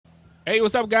Hey,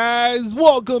 what's up, guys?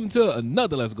 Welcome to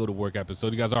another Let's Go to Work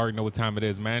episode. You guys already know what time it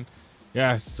is, man.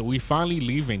 Yes, so we finally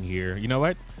leaving here. You know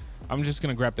what? I'm just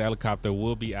gonna grab the helicopter.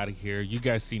 We'll be out of here. You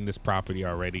guys seen this property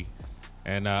already,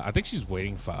 and I think she's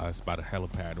waiting for us by the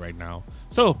helipad right now.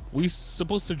 So we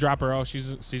supposed to drop her off.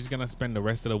 She's gonna spend the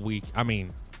rest of the week. I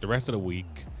mean, the rest of the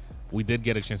week. We did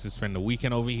get a chance to spend the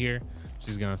weekend over here.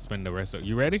 She's gonna spend the rest of.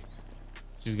 You ready?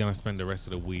 She's gonna spend the rest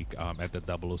of the week at the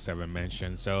 007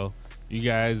 mansion. So you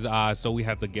guys, so we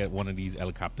have to get one of these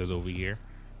helicopters over here.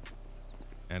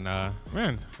 And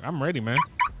man, I'm ready, man.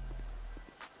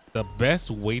 The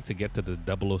best way to get to the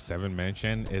 007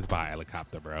 mansion is by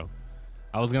helicopter, bro.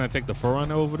 I was gonna take the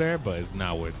Forerunner over there, but it's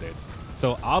not worth it.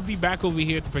 So I'll be back over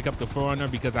here to pick up the Forerunner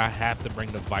because I have to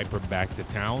bring the Viper back to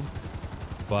town.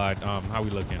 But how we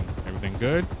looking? Everything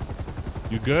good?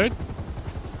 You good?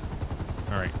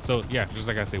 All right, so yeah, just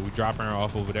like I said, we dropping her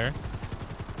off over there.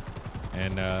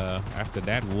 And after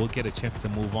that, we'll get a chance to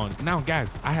move on. Now,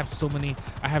 guys, I have so many.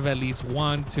 I have at least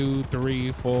 1, 2,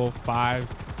 3, 4,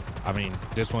 5. I mean,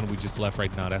 this one we just left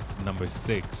right now, that's number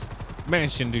 6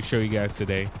 mansion to show you guys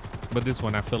today. But this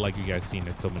one, I feel like you guys seen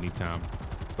it so many times.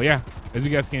 But yeah, as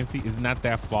you guys can see, it's not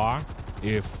that far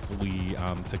if we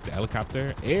took the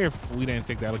helicopter. If we didn't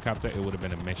take the helicopter, it would have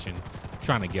been a mission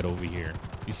trying to get over here.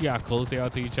 You see how close they are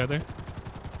to each other?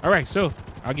 All right, so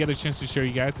I'll get a chance to show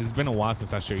you guys. It's been a while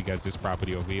since I show you guys this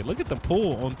property over here. Look at the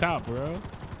pool on top, bro.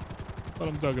 What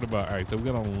I'm talking about. All right, so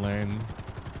we're gonna land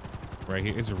right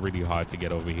here. It's really hard to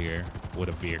get over here with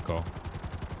a vehicle.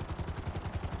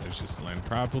 Let's just land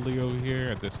properly over here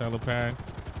at this helipad.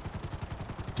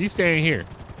 She's staying here.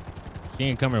 She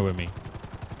ain't coming with me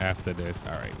after this.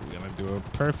 All right, we're gonna do a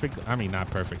perfect, I mean, not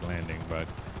perfect landing, but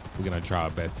we're gonna try our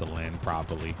best to land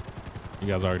properly. You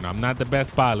guys already know I'm not the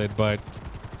best pilot, but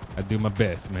I do my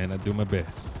best, man. I do my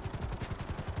best.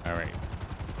 All right.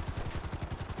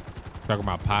 Talking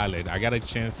about pilot, I got a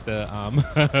chance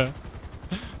to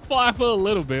fly for a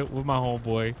little bit with my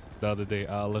homeboy the other day.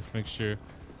 Let's make sure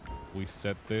we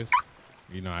set this.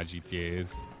 You know how GTA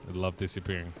is. I love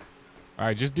disappearing. All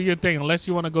right, just do your thing unless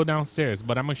you want to go downstairs.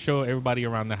 But I'm gonna show everybody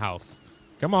around the house.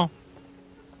 Come on.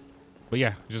 But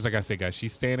yeah, just like I said, guys,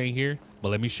 she's standing here. But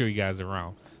let me show you guys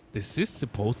around. This is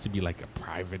supposed to be like a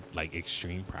private, like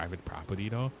extreme private property,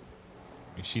 though.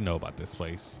 And she know about this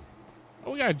place.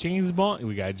 Oh, we got James Bond.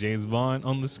 We got James Bond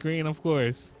on the screen, of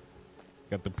course.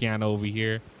 Got the piano over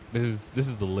here. This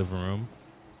is the living room.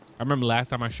 I remember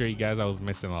last time I showed you guys, I was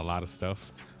missing a lot of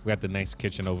stuff. We got the nice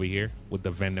kitchen over here with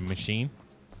the vending machine.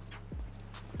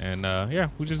 And yeah,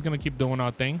 we're just gonna keep doing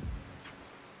our thing.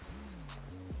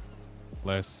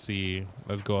 Let's see.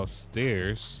 Let's go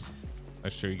upstairs.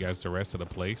 Let's show you guys the rest of the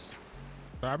place.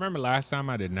 So I remember last time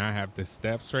I did not have the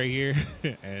steps right here.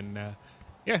 And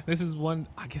yeah, this is one,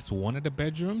 I guess one of the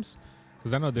bedrooms.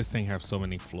 Because I know this thing have so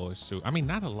many floors too. I mean,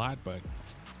 not a lot, but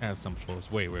I have some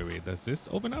floors. Wait. Does this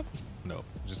open up? No,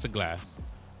 just a glass.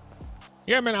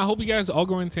 Yeah, man, I hope you guys are all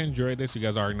going to enjoy this. You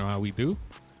guys already know how we do.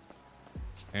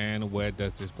 And where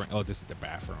does this bring? Oh, this is the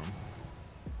bathroom.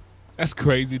 That's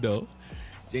crazy, though.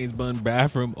 James Bond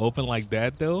bathroom open like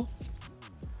that, though.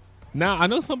 Now, I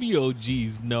know some of you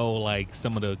OGs know, like,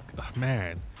 some of the,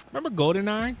 man, remember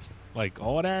GoldenEye? Like,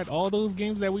 all those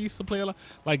games that we used to play a lot.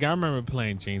 Like, I remember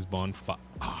playing James Bond for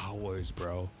hours,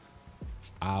 bro.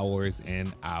 Hours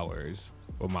and hours.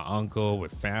 With my uncle,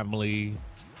 with family.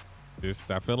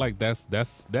 I feel like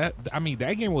that. I mean,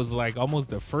 that game was, like, almost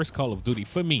the first Call of Duty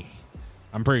for me.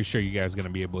 I'm pretty sure you guys are going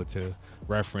to be able to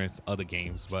reference other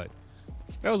games, but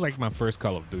that was, like, my first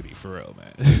Call of Duty, for real,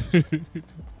 man.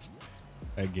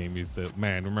 That game used to,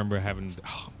 man, remember having,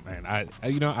 oh man, I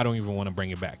you know, I don't even want to bring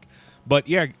it back. But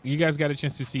yeah, you guys got a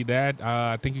chance to see that.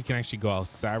 I think you can actually go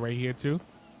outside right here too.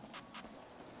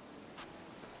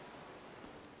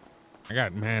 I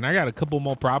got a couple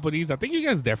more properties. I think you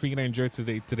guys definitely gonna enjoy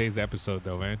today's episode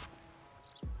though, man.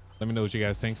 Let me know what you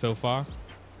guys think so far.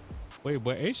 Wait,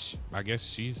 what is she? I guess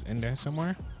she's in there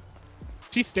somewhere.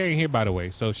 She's staying here, by the way,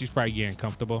 so she's probably getting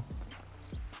comfortable.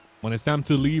 When it's time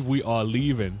to leave, we are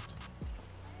leaving.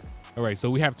 All right, so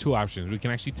we have two options. We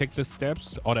can actually take the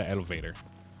steps or the elevator.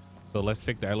 So let's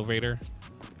take the elevator.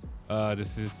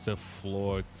 This is to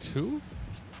floor 2.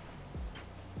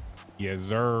 Yes,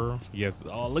 sir. Yes.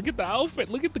 Oh, look at the outfit.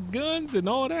 Look at the guns and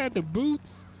all that, the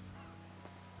boots.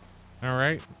 All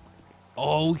right.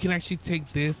 Oh, we can actually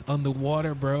take this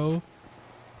underwater, bro.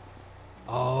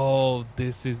 Oh,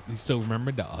 this is, so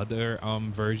remember the other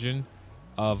version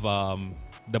of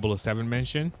 007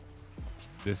 mention?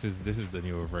 This is the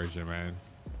newer version, man.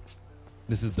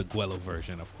 This is the Guello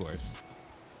version, of course.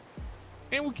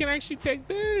 And we can actually take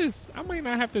this. I might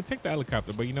not have to take the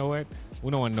helicopter, but you know what?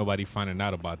 We don't want nobody finding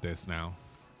out about this now.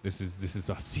 This is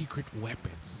our secret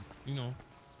weapons. You know,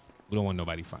 we don't want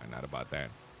nobody finding out about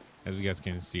that. As you guys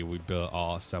can see, we built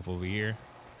all stuff over here.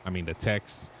 I mean, the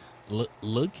text.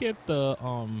 Look at the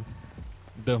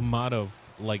amount of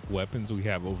like weapons we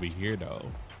have over here, though.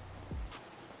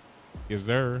 Yes,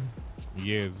 sir.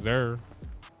 Yes, sir.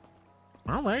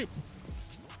 All right.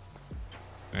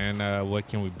 And what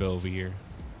can we build over here?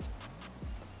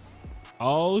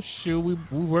 Oh shoot, we're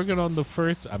working on the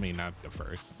first. I mean, not the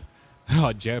first.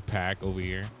 Jetpack over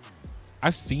here.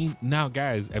 I've seen now,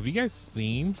 guys. Have you guys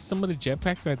seen some of the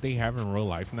jetpacks that they have in real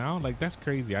life now? Like, that's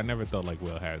crazy. I never thought like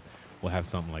we'll have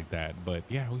something like that. But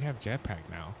yeah, we have jetpack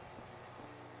now.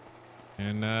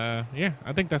 And yeah,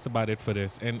 I think that's about it for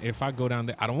this. And if I go down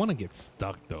there, I don't want to get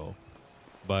stuck though.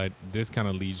 But this kind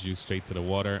of leads you straight to the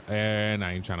water. And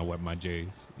I ain't trying to wet my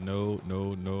J's. No.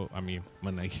 I mean,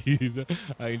 my Nikes.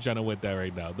 I ain't trying to wet that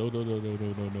right now. No.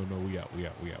 We out.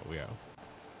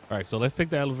 All right, so let's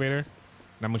take the elevator.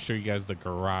 And I'm going to show you guys the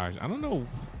garage. I don't know,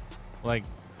 like,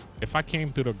 if I came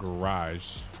through the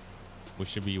garage, which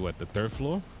should be, what, the 3rd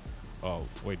floor? Oh,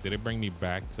 wait, did it bring me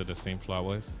back to the same floor I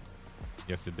was?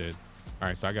 Yes, it did. All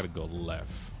right, so I got to go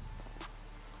left.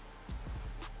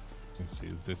 Let's see,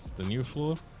 is this the new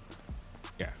floor?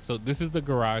 Yeah, so this is the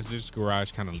garage. This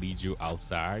garage kind of leads you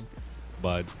outside,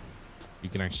 but you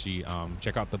can actually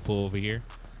check out the pool over here.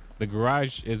 The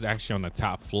garage is actually on the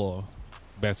top floor.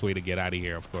 Best way to get out of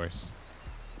here, of course.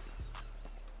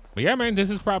 But yeah, man,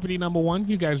 this is property number 1.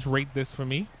 You guys rate this for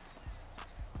me.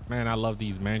 Man, I love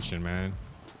these mansion, man.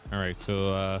 All right,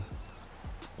 so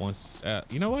once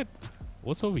you know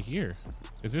what's over here?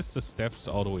 Is this the steps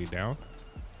all the way down?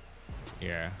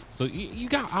 Yeah, so you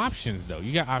got options though.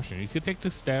 You got options. You could take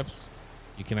the steps.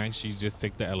 You can actually just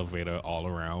take the elevator all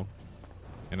around.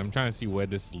 And I'm trying to see where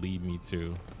this lead me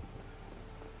to.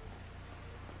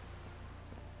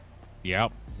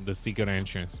 Yep, the secret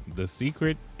entrance. The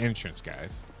secret entrance,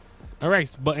 guys. All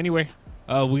right, but anyway,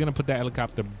 we're gonna put that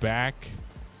helicopter back.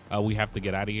 We have to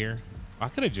get out of here. I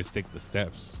could have just taken the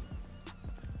steps.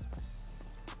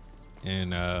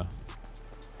 And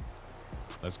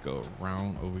let's go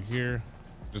around over here.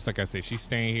 Just like I said, she's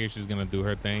staying here. She's gonna do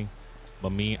her thing.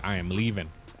 But me, I am leaving.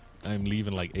 I'm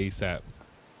leaving like ASAP.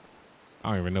 I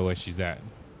don't even know where she's at.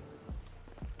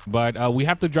 But we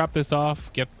have to drop this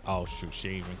off. Oh shoot, she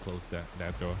ain't even closed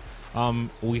that door.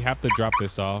 We have to drop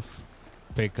this off.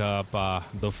 Pick up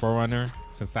the 4Runner.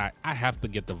 Since I have to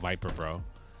get the Viper, bro.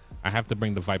 I have to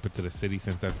bring the Viper to the city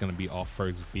since that's gonna be our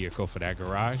first vehicle for that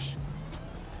garage.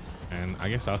 And I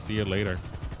guess I'll see you later.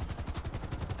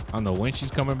 I don't know when she's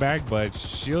coming back, but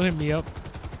she'll hit me up.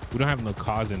 We don't have no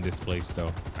cars in this place though.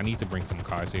 I need to bring some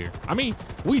cars here. I mean,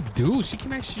 we do. She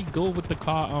can actually go with the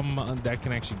car that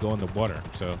can actually go in the water.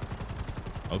 So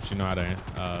hope she know how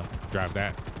to drive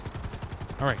that.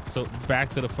 All right, so back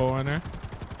to the 4Runner.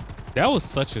 That was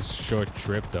such a short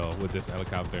trip though with this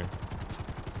helicopter,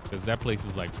 because that place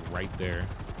is like right there.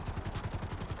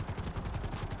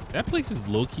 That place is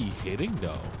low-key hitting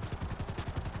though,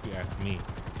 if you ask me.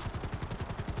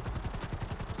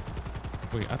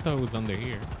 Wait, I thought it was under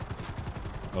here.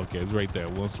 Okay, it's right there.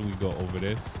 Once we go over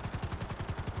this.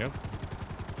 Yep.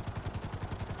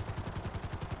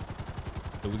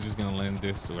 So we're just gonna land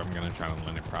this. So I'm gonna try to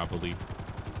land it properly.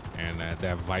 And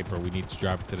that Viper, we need to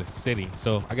drive it to the city.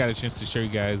 So I got a chance to show you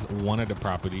guys one of the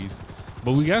properties,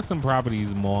 but we got some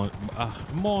properties more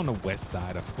on the west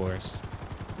side, of course.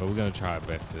 But we're gonna try our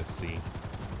best to see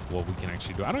what we can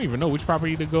actually do. I don't even know which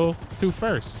property to go to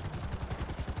first.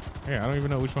 Yeah, I don't even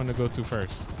know which one to go to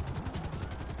first.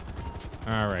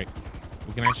 All right,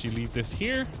 we can actually leave this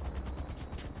here.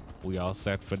 We all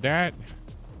set for that.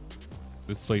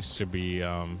 This place should be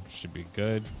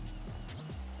good.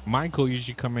 Michael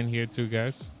usually come in here too,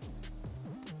 guys.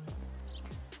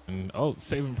 And oh,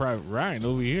 Saving Private Ryan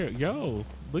over here. Yo,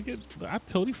 look at, I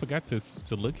totally forgot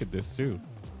to look at this too.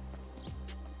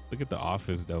 Look at the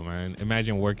office though, man.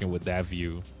 Imagine working with that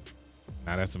view.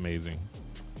 Now that's amazing.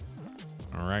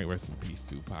 All right, rest in peace,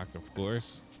 Tupac, of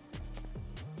course.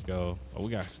 Go. Oh,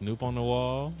 we got Snoop on the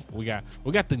wall. We got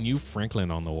the new Franklin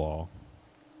on the wall.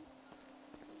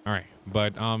 All right,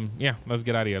 but yeah, let's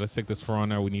get out of here. Let's take this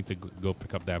 4Runner. We need to go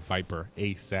pick up that Viper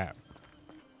ASAP.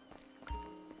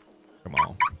 Come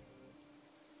on.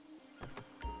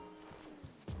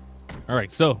 All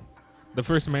right, so the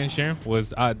first mansion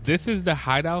was this is the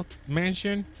hideout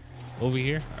mansion over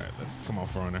here. All right, let's come on,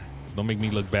 4Runner. Don't make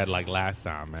me look bad like last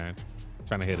time, man.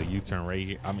 Trying to hit a U-turn right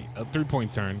here. I mean, a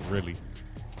 3-point turn, really.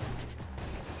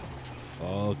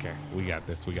 Okay, we got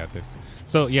this. We got this.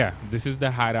 So yeah, this is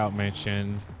the hideout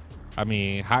mansion. I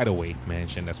mean, hideaway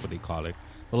mansion. That's what they call it.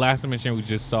 The last mansion we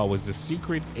just saw was the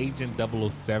Secret Agent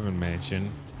 007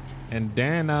 mansion. And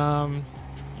then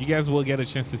you guys will get a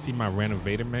chance to see my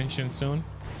renovated mansion soon.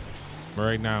 But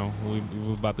right now,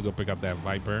 we're about to go pick up that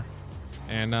Viper.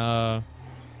 And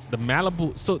the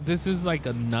Malibu. So this is like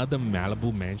another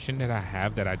Malibu mansion that I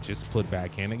have that I just put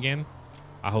back in again.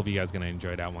 I hope you guys gonna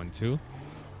enjoy that one too.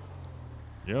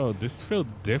 Yo, this feels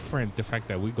different. The fact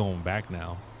that we're going back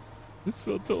now. This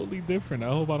feels totally different. I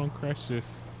hope I don't crash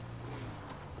this.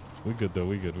 We're good though.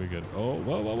 We're good. We're good. Oh,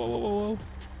 whoa, whoa, whoa, whoa, whoa, whoa.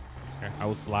 Okay, I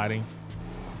was sliding.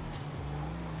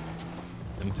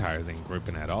 Them tires ain't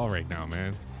gripping at all right now,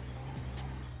 man.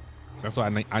 That's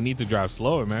why I need to drive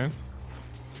slower, man.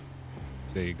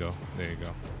 There you go. There you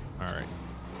go. All right.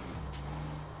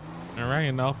 All right,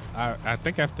 enough. I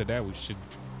think after that, we should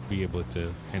be able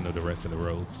to handle the rest of the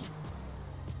roads.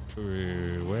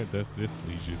 Where does this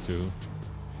lead you to?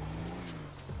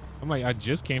 I'm like, I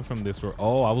just came from this road.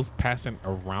 Oh, I was passing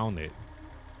around it.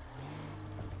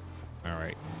 All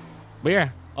right. But yeah,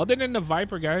 other than the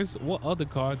Viper, guys, what other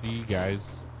car do you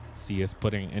guys see us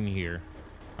putting in here?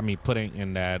 I mean, putting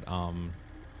in that,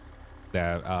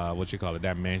 what you call it,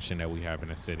 that mansion that we have in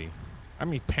the city. I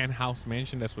mean, penthouse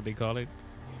mansion, that's what they call it.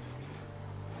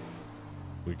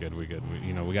 We good, we good.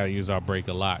 You know, we got to use our brake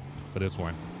a lot for this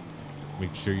one.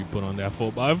 Make sure you put on that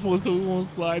 4x4 so we won't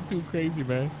slide too crazy,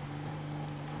 man.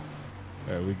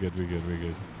 All right, we good, we good, we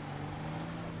good.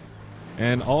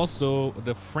 And also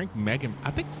the Frank Megan,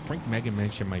 I think Frank Megan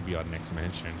mansion might be our next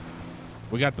mansion.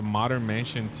 We got the modern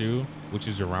mansion too, which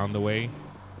is around the way.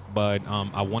 But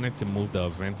I wanted to move the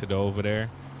Aventador over there.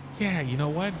 Yeah, you know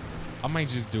what? I might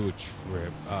just do a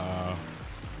trip.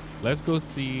 Let's go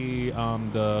see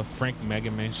the Frank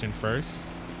Megan mansion first.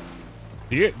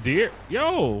 Dear,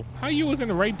 yo, how you was in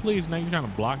the right place? Now you're trying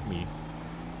to block me.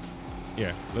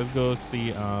 Yeah, let's go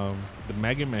see the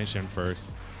Megan mansion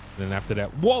first. Then after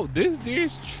that, whoa, this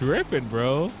deer's tripping,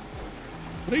 bro.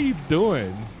 What are you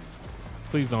doing?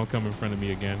 Please don't come in front of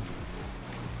me again.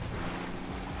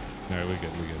 All right, we're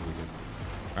good, we're good, we're good.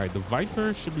 All right, the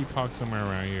Viper should be parked somewhere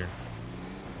around here.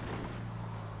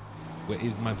 Where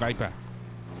is my Viper?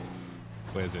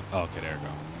 Where is it? Oh, okay, there we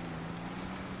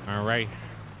go. All right,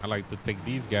 I like to take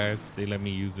these guys. They let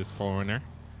me use this Foreigner.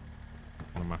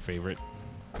 One of my favorite.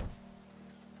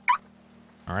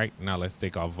 All right, now let's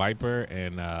take our Viper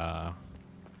and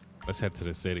let's head to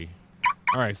the city.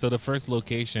 All right, so the first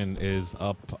location is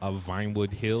up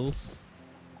Vinewood Hills.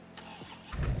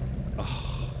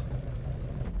 Oh,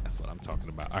 that's what I'm talking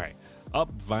about. All right, up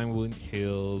Vinewood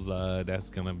Hills. That's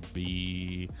gonna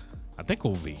be, I think,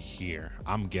 over here.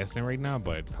 I'm guessing right now,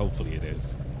 but hopefully it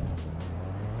is.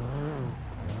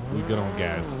 We good on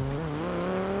gas.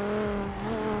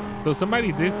 So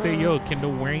somebody did say, yo, can the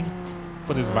wing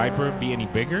for this Viper be any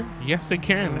bigger? Yes, it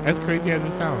can. As crazy as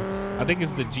it sounds. I think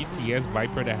it's the GTS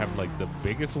Viper that have like the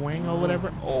biggest wing or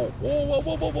whatever. Oh, whoa, whoa,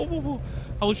 whoa, whoa, whoa, whoa, whoa.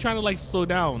 I was trying to like slow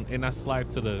down and I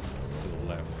slide to the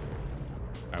left.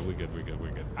 All right, we're good, we're good,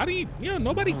 we're good. How do you know,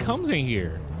 nobody comes in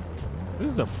here.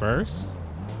 This is a first.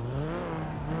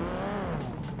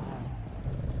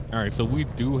 All right, so we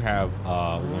do have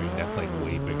a wing that's like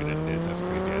way bigger than this. As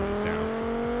crazy as it sounds.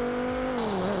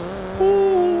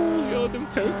 Ooh, yo, them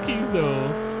Turskies though.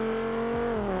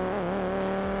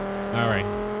 All right,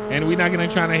 and we're not gonna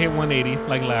try to hit 180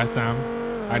 like last time.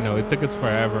 I know it took us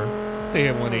forever to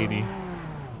hit 180.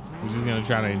 We're just gonna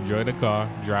try to enjoy the car,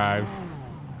 drive,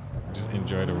 just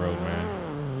enjoy the road, man.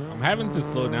 I'm having to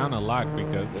slow down a lot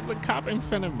because there's a cop in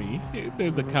front of me.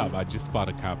 There's a cop. I just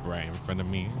spotted a cop right in front of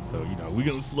me. So, you know, we're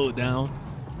gonna slow it down.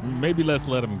 Maybe let's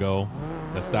let him go.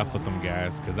 Let's stop for some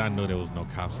gas because I know there was no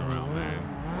cops around, man.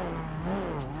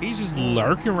 He's just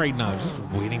lurking right now, just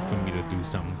waiting for me to do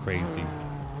something crazy.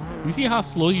 You see how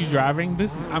slow he's driving?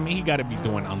 This is, I mean, he gotta be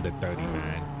doing under 30,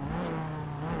 man.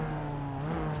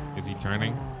 Is he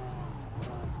turning?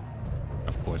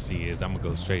 Of course he is. I'm gonna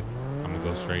go straight. I'm gonna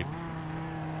go straight.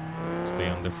 Stay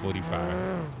under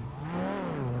 45.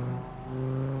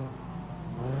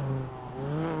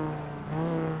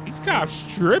 These cops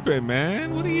tripping,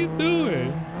 man. What are you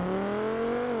doing?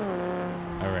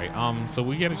 All right, so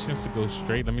we get a chance to go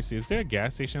straight. Let me see, is there a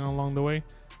gas station along the way?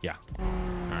 Yeah. All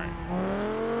right.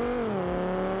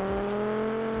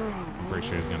 I'm pretty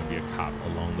sure there's gonna be a cop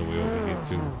along the way over here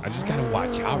too. I just gotta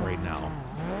watch out right now.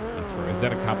 Is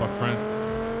that a cop up front?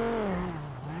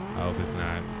 I hope it's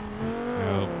not.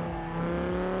 Nope.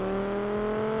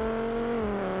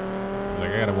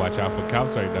 Like, I gotta watch out for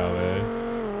cops right now,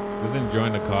 man. Just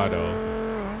enjoying the car though.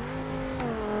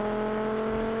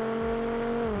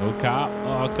 No cop.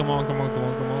 Oh, come on, come on, come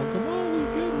on, come on, come on. We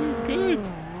good, we good.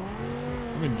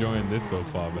 I'm enjoying this so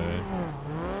far, man.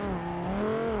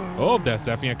 Oh, that's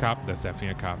definitely a cop. That's definitely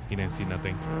a cop. He didn't see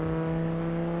nothing.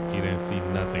 He didn't see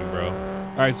nothing, bro.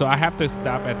 All right, so I have to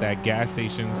stop at that gas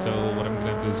station. So what I'm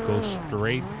gonna do is go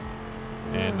straight,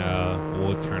 and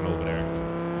we'll turn over there.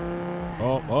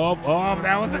 Oh, oh, oh!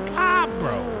 That was a cop,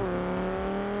 bro.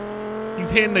 He's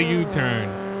hitting the U-turn.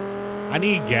 I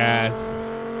need gas.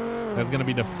 That's gonna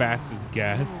be the fastest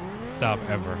gas stop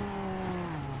ever.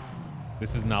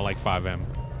 This is not like 5M.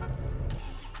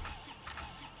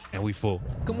 And we full.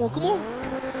 Come on, come on.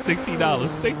 $60,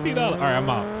 $60. All right, I'm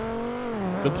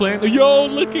out. The plan. Yo,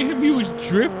 look at him. He was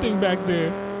drifting back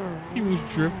there. He was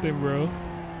drifting, bro.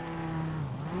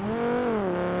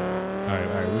 All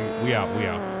right, we out, we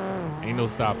out. Ain't no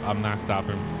stop. I'm not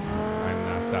stopping. I'm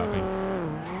not stopping.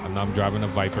 I'm driving a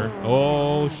Viper.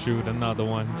 Oh, shoot, another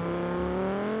one.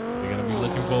 They're gonna be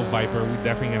looking for a Viper. We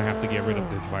definitely gonna have to get rid of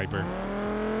this Viper.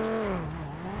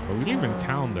 But we live in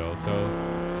town though, so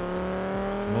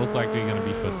most likely gonna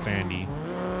be for Sandy.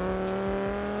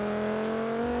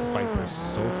 Viper's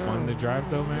so fun to drive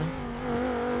though,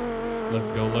 man. Let's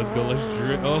go, let's go, let's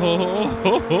drift.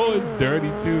 Oh, it's dirty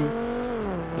too.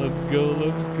 Let's go,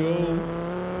 let's go.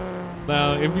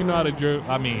 Now, if you know how to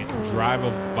drive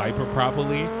a Viper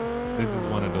properly, this is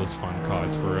one of those fun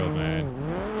cars for real, man.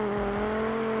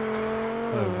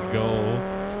 Let's go.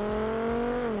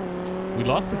 We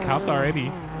lost the cops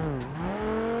already.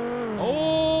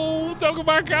 Oh, talk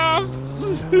about cops.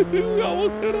 We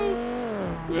almost hit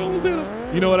him. We almost hit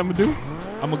him. You know what I'm gonna do?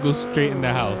 I'm gonna go straight in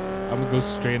the house. I'm gonna go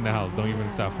straight in the house. Don't even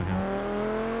stop for him.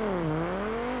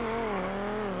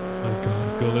 Let's go,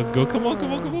 let's go, let's go. Come on,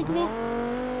 come on, come on, come on.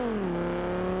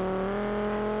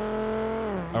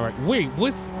 All right, wait,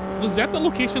 was that the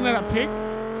location that I picked?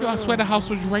 Yo, I swear the house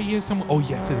was right here somewhere. Oh,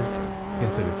 yes, it is.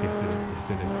 Yes, it is, yes, it is, yes,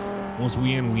 it is. Once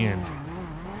we in, we in.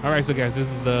 All right, so guys, this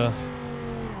is the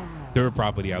third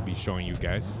property I'll be showing you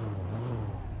guys.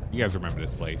 You guys remember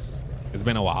this place. It's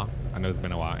been a while. I know it's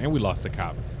been a while. And we lost the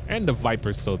cop. And the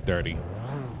Viper's so dirty.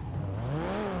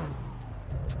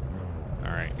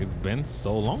 All right, it's been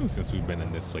so long since we've been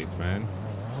in this place, man.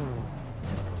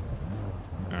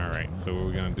 All right, so what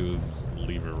we're gonna do is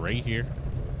leave it right here.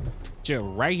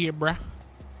 Chill right here, bruh.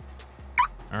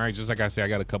 All right, just like I said, I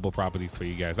got a couple properties for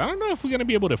you guys. I don't know if we're gonna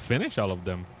be able to finish all of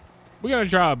them. We're gonna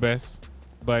try our best,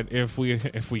 but if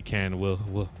we can,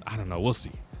 we'll I don't know, we'll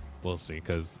see. We'll see,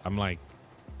 because I'm like,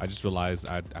 I just realized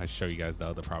I show you guys the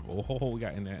other property. Oh, we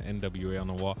got NWA on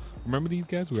the wall. Remember these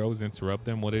guys? We always interrupt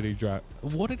them. What did they drive?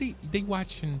 What are they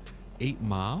watching 8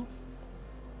 Miles?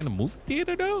 In a movie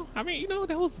theater though? I mean, you know,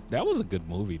 that was a good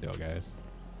movie though, guys.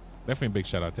 Definitely a big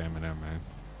shout out to Eminem, man.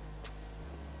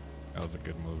 That was a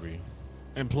good movie.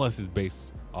 And plus it's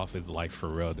based off his life for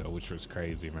real though, which was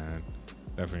crazy, man.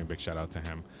 Definitely a big shout out to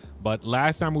him. But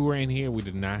last time we were in here, we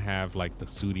did not have like the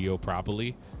studio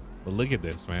properly. But look at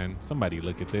this, man. Somebody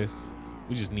look at this.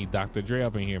 We just need Dr. Dre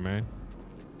up in here, man.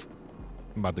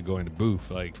 I'm about to go in the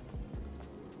booth, like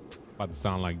about to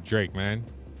sound like Drake, man.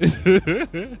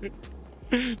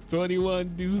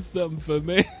 21, do something for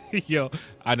me. Yo,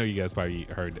 I know you guys probably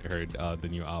heard the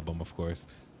new album, of course.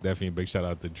 Definitely a big shout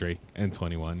out to Drake and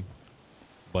 21.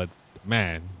 But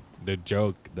man, the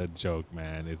joke,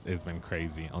 man, it's been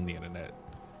crazy on the internet.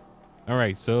 All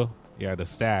right, so yeah, the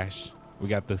stash. We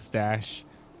got the stash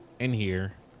in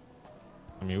here.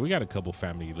 I mean, we got a couple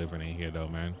family living in here though,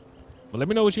 man. But let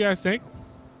me know what you guys think.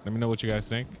 Let me know what you guys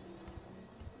think.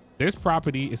 This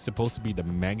property is supposed to be the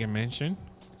mega mansion.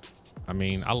 I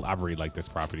mean, I really like this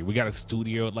property. We got a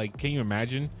studio. Like, can you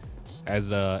imagine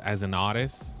as an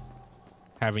artist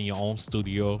having your own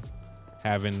studio,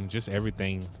 having just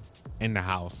everything in the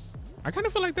house? I kind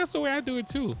of feel like that's the way I do it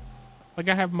too. Like,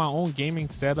 I have my own gaming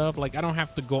setup. Like, I don't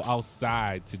have to go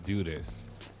outside to do this.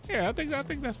 Yeah, I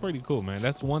think that's pretty cool, man.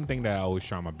 That's one thing that I always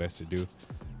try my best to do.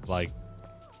 Like,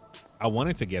 I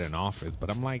wanted to get an office, but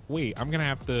I'm like, wait, I'm gonna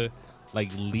have to like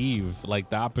leave like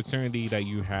the opportunity that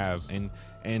you have,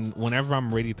 and whenever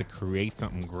I'm ready to create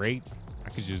something great, I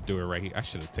could just do it right here. I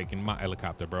should have taken my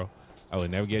helicopter, bro. I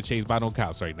would never get chased by no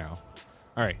cops right now.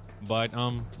 All right, but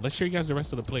let's show you guys the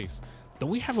rest of the place. Don't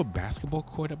we have a basketball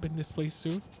court up in this place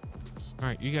too? All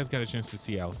right, you guys got a chance to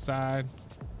see outside.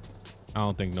 I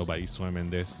don't think nobody's swimming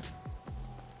this.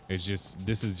 It's just,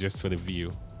 this is just for the view.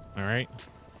 All right,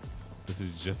 this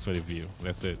is just for the view.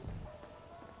 That's it.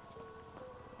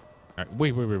 All right,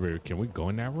 wait. Can we go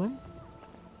in that room?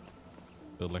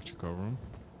 The electrical room?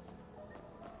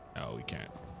 No, we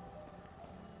can't.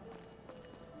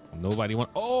 Nobody want.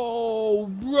 Oh,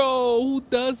 bro, who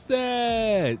does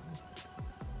that?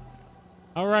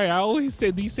 All right, I always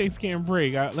said these things can't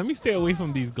break. Let me stay away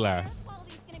from these glass.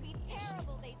 Quality's gonna be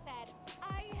terrible, they said.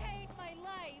 I hate my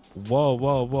life. Whoa,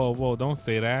 whoa, whoa, whoa. Don't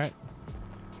say that.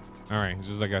 All right.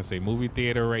 Just like I say, movie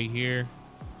theater right here.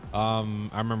 I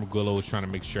remember Gwillo was trying to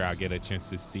make sure I get a chance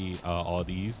to see all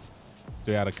these.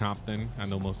 Straight out of Compton. I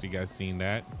know most of you guys seen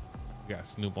that. We got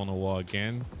Snoop on the wall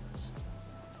again.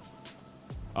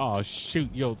 Oh,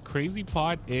 shoot. Yo, crazy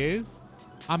part is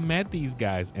I met these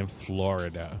guys in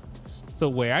Florida. So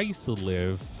where I used to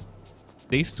live,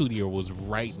 their studio was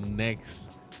right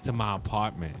next to my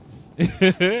apartments.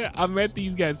 I met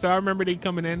these guys. So I remember they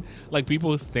coming in, like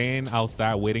people staying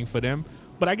outside waiting for them.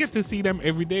 But I get to see them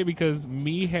every day because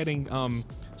me heading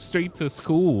straight to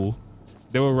school,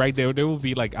 they were right there. They would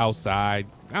be like outside,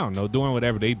 I don't know, doing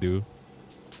whatever they do.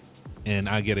 And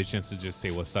I get a chance to just say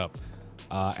what's up.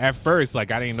 At first, like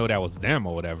I didn't know that was them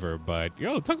or whatever, but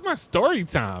yo, talk about story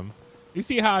time. You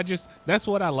see how that's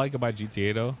what I like about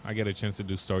GTA though. I get a chance to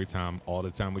do story time all the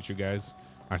time with you guys.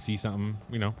 I see something,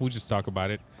 you know, we'll just talk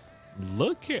about it.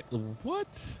 Look at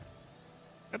what?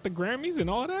 At the Grammys and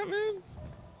all that, man?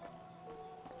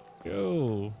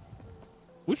 Yo,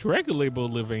 which record label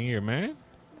live in here, man?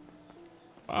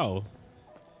 Wow,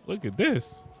 look at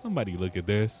this. Somebody look at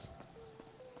this.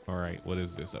 All right, what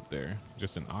is this up there?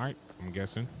 Just an art, I'm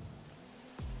guessing.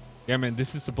 Yeah, man,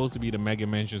 this is supposed to be the Mega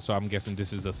Mansion, so I'm guessing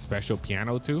this is a special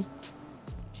piano too.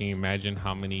 Can you imagine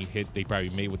how many hits they probably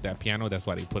made with that piano? That's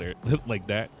why they put it like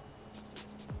that.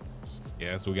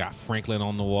 Yeah, so we got Franklin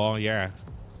on the wall. Yeah.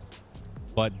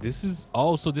 But this is,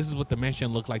 oh, so this is what the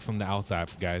mansion looked like from the outside,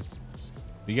 guys.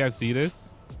 Do you guys see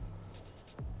this?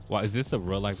 Well, is this the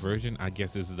real life version? I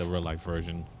guess this is the real life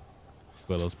version.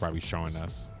 Willow's probably showing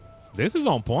us. This is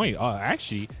on point. Oh,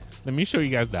 actually, let me show you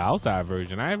guys the outside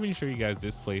version. I haven't shown you guys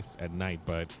this place at night,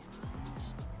 but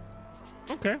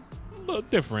okay. A little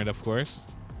different, of course.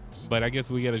 But I guess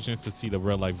we get a chance to see the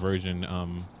real life version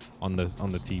on the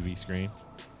TV screen.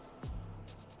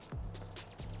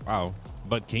 Wow.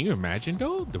 But can you imagine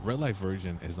though? The real life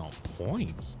version is on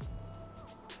point.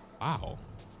 Wow.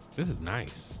 This is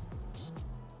nice.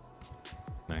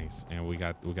 Nice. And we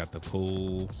got the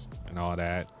pool and all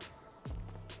that.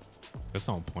 That's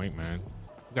on point, man.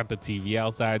 We got the TV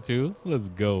outside too. Let's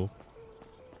go.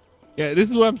 Yeah, this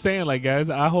is what I'm saying, like, guys.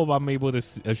 I hope I'm able to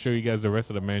show you guys the rest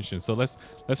of the mansion. So let's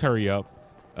hurry up.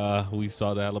 We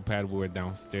saw the helipad. We were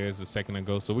downstairs a second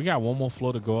ago, so we got one more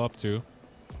floor to go up to.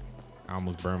 I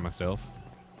almost burned myself.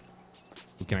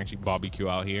 We can actually barbecue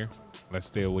out here. Let's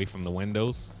stay away from the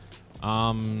windows.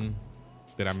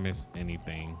 Did I miss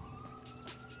anything?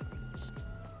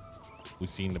 We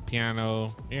seen the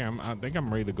piano. Yeah, I think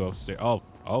I'm ready to go upstairs.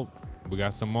 Oh, we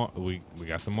got some more. We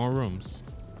got some more rooms.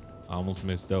 I almost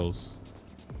missed those.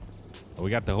 Oh,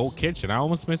 we got the whole kitchen. I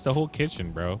almost missed the whole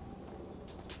kitchen, bro. All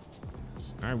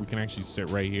right, we can actually sit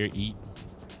right here, eat,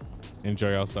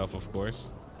 enjoy ourselves, of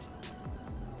course.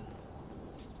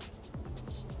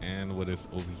 And what is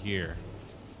over here?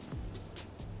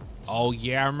 Oh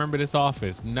yeah, I remember this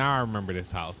office. Now I remember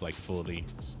this house like fully.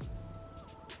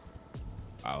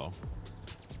 Wow.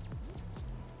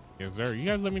 Yes, sir. You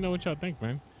guys let me know what y'all think,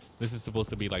 man. This is supposed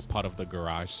to be like part of the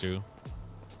garage too.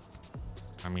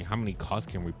 I mean, how many cars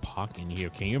can we park in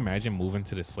here? Can you imagine moving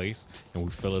to this place and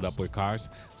we fill it up with cars?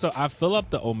 So I fill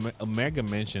up the Omega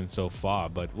Mansion so far,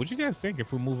 but what you guys think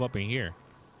if we move up in here?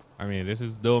 I mean, this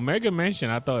is the Omega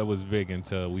Mansion. I thought it was big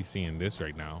until we seeing this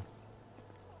right now.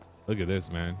 Look at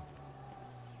this, man.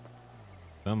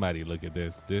 Somebody look at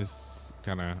this. This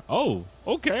kind of, oh,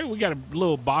 okay. We got a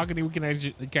little balcony. We can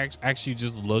actually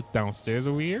just look downstairs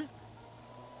over here.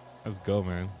 Let's go,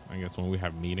 man. I guess when we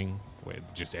have meeting with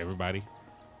just everybody.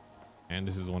 And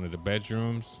this is one of the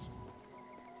bedrooms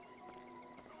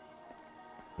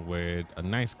with a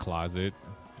nice closet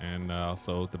and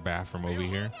also the bathroom over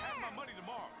here.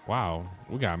 Wow,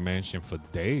 we got a mansion for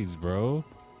days, bro.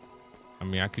 I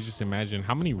mean, I could just imagine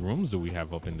how many rooms do we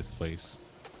have up in this place?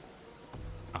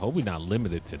 I hope we're not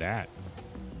limited to that.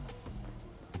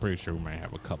 I'm pretty sure we might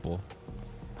have a couple.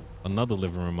 Another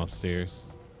living room upstairs.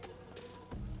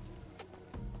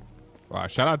 Wow,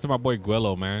 shout out to my boy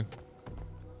Gwillo, man.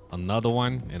 Another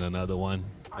one and another one.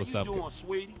 What's up? How you doing,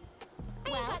 sweetie?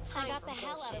 Well, I got the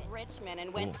hell out of Richmond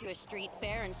and went to a street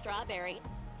fair in Strawberry,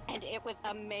 and it was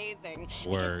amazing.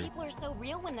 Word. Because people are so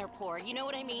real when they're poor. You know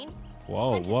what I mean?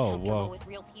 Whoa, I'm just whoa, comfortable whoa. with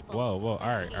real people. Whoa, whoa. All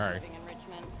right, all right. Living in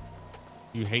Richmond.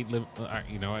 You hate living.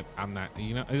 You know what? I'm not.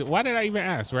 You know, why did I even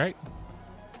ask, right?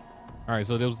 All right,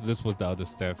 so this was the other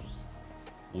steps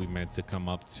we meant to come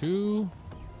up to.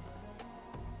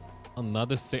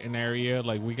 Another sitting area.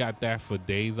 Like, we got that for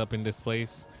days up in this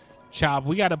place. Chop,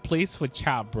 we got a place for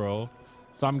Chop, bro.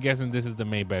 So I'm guessing this is the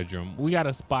main bedroom. We got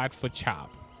a spot for Chop.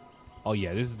 Oh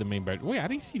yeah, this is the main bedroom. Wait, I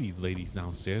didn't see these ladies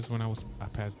downstairs when I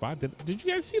passed by. Did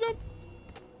you guys see them?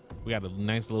 We got a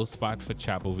nice little spot for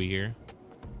Chop over here.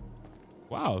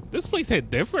 Wow, this place hit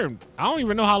different. I don't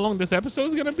even know how long this episode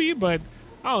is gonna be, but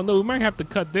I don't know. We might have to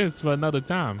cut this for another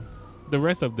time. The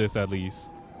rest of this, at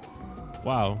least.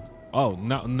 Wow. Oh,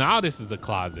 now this is a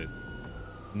closet.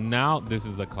 Now this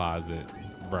is a closet,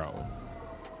 bro.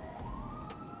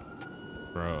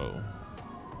 Bro.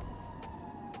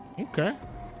 Okay.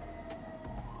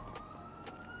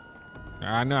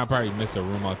 I know I probably missed a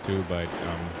room or two, but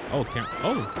oh,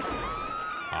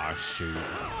 oh shoot.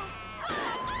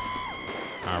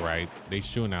 All right, they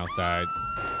shooting outside.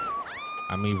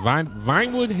 I mean,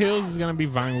 Vinewood Hills is gonna be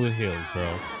Vinewood Hills,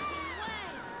 bro.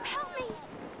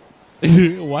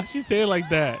 Why she say it like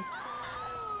that?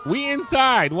 We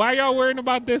inside. Why y'all worrying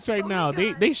about this right now?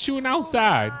 They shooting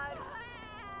outside.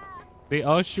 They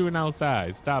all shooting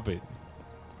outside. Stop it.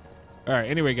 All right.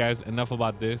 Anyway, guys, enough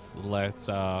about this. Let's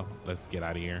get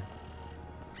out of here.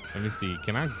 Let me see.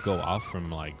 Can I go off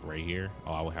from like right here?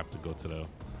 Oh, I would have to go to the.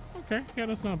 Okay. Yeah,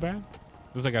 that's not bad.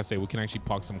 Just like I said, we can actually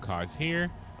park some cars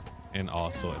here and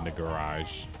also in the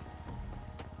garage.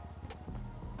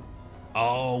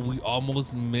 Oh, we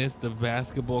almost missed the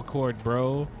basketball court,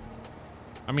 bro.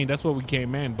 I mean, that's what we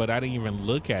came in, but I didn't even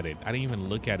look at it. I didn't even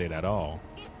look at it at all.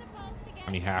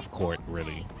 I mean, half court,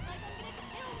 really.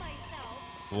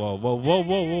 Whoa, whoa, whoa,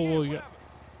 whoa, whoa, whoa.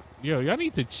 Yo, y'all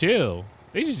need to chill.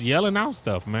 They just yelling out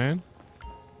stuff, man.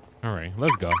 All right,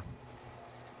 let's go.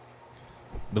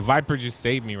 The Viper just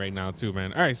saved me right now too,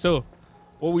 man. All right, so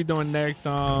what we doing next?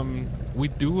 We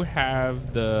do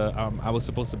have the I was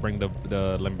supposed to bring the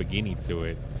Lamborghini to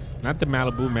it, not the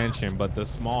Malibu mansion, but the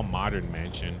small modern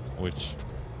mansion, which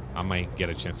I might get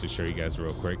a chance to show you guys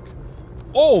real quick.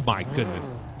 Oh my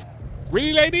goodness,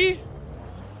 really, lady?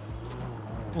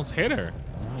 Almost hit her.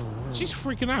 She's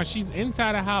freaking out. She's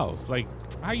inside a house. Like,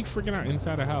 how you freaking out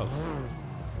inside a house?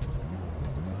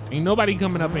 Ain't nobody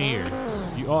coming up in here.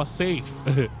 You all safe.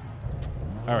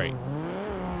 All right.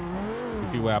 You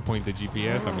see where I point the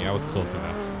GPS? I mean, I was close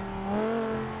enough.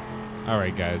 All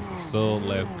right, guys. So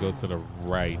let's go to the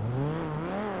right.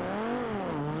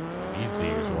 These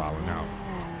deers wilding out.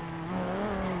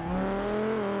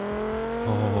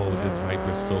 Oh, this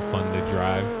Viper's so fun to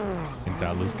drive until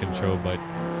I lose control. But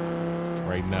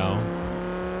right now,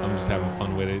 I'm just having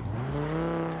fun with it.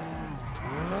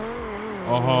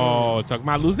 Oh, talking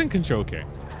about losing control. Okay.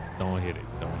 Don't hit it.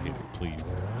 Don't hit it,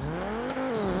 please.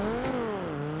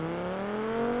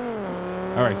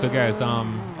 All right, so guys,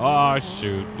 oh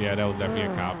shoot, yeah, that was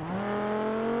definitely a cop.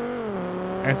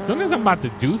 As soon as I'm about to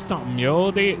do something, yo,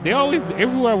 they always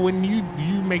everywhere when you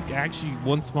make actually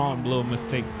one small little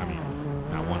mistake. I mean,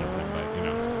 not one of them, but you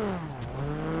know,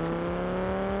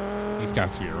 these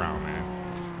cops be around, man.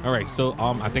 All right, so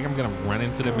I think I'm gonna run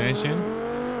into the mansion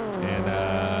and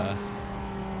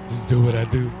just do what I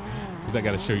do. Because I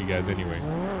got to show you guys anyway.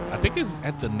 I think it's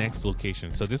at the next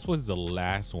location. So this was the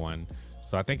last one.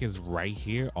 So I think it's right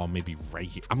here or maybe right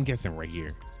here. I'm guessing right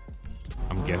here.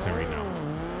 I'm guessing right now.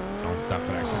 Don't stop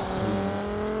for that car,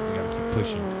 please. We got to keep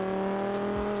pushing.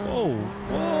 Whoa,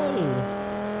 whoa.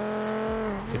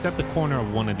 It's at the corner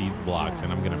of one of these blocks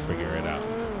and I'm going to figure it out.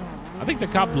 I think the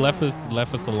cop left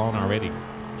us alone already.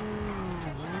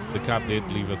 The cop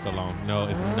did leave us alone. No,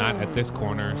 it's not at this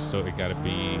corner. So it got to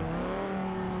be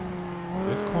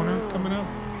this corner coming up.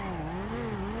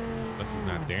 This is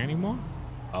not there anymore.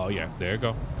 Oh yeah, there you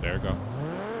go. There you go. All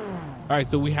right,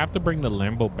 so we have to bring the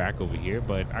Lambo back over here,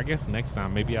 but I guess next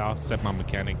time maybe I'll set my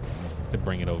mechanic to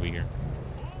bring it over here.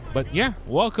 But yeah,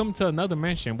 welcome to another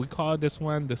mansion. We call this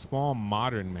one the small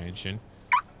modern mansion.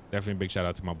 Definitely a big shout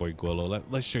out to my boy Guolo.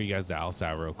 Let's show you guys the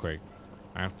outside real quick.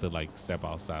 I have to like step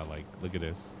outside. Like, look at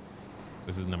this.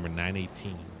 This is number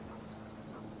 918.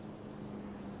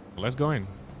 Let's go in.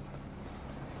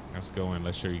 Let's go in.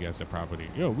 Let's show you guys the property.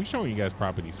 Yo, we showing you guys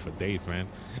properties for days, man.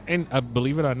 And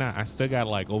believe it or not, I still got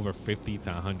like over 50 to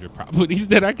 100 properties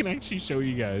that I can actually show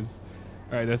you guys.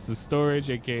 All right, that's the storage,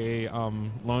 aka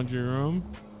laundry room.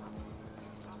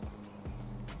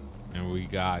 And we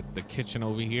got the kitchen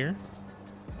over here.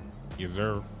 Yes,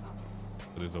 sir.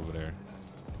 What is over there?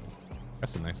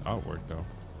 That's a nice artwork, though.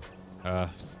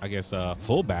 I guess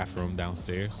full bathroom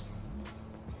downstairs.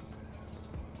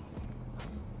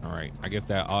 All right, I guess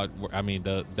that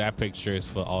that picture is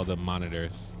for all the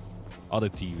monitors, all the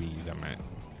TVs I meant.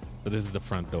 So this is the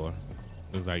front door.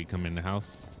 This is how you come in the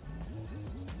house.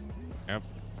 Yep.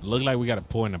 Look like we got a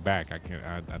pour in the back. I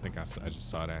think I just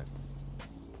saw that.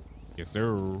 Yes, sir.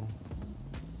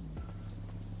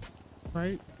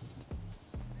 Right.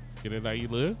 Get it how you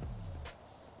live.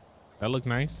 That look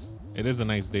nice. It is a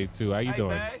nice day too. How you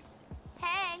doing? Babe.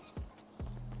 Hey.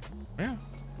 Yeah.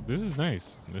 This is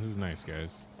nice. This is nice,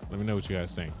 guys. Let me know what you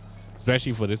guys think.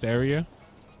 especially for this area.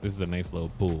 This is a nice little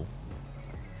pool.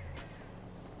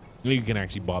 You can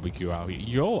actually barbecue out here.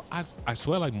 Yo, I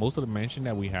swear, like most of the mansion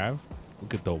that we have, we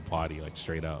could throw a party like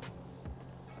straight up.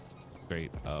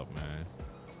 Straight up, man.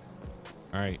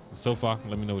 All right, so far,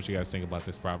 let me know what you guys think about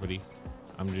this property.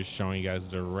 I'm just showing you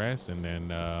guys the rest, and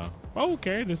then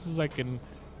okay, this is like a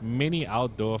mini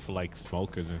outdoor for like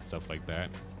smokers and stuff like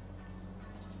that.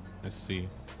 Let's see.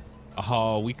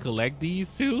 Oh, we collect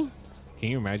these too? Can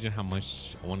you imagine how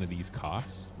much one of these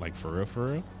costs? Like for real, for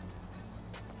real?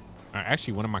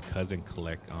 Actually, one of my cousins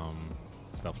collect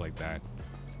stuff like that.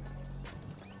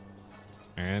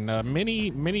 And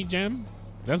mini gem.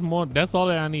 That's all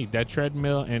that I need. That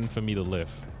treadmill and for me to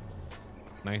lift.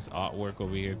 Nice artwork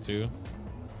over here too.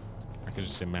 I could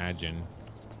just imagine.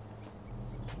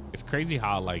 It's crazy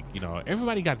how, like, you know,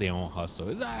 everybody got their own hustle.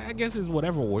 I guess it's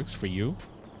whatever works for you.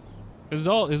 It's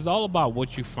all about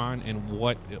what you find and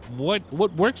what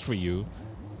works for you,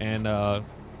 and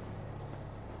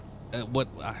what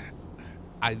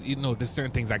you know, there's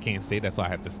certain things I can't say. That's why I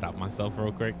have to stop myself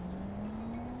real quick.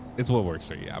 It's what works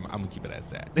for you. I'm gonna keep it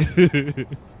as that.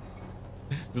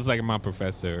 Just like my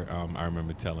professor, I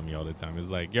remember telling me all the time.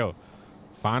 It's like, yo,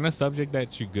 find a subject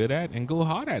that you're good at and go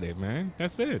hard at it, man.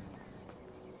 That's it.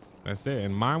 That's it.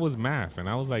 And mine was math, and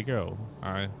I was like, yo,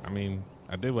 I mean,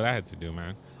 I did what I had to do,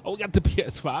 man. Oh, we got the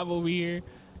PS5 over here.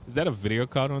 Is that a video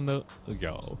card on the?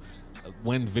 Yo,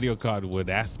 when video card were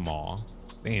that small,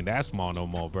 they ain't that small no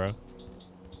more, bro.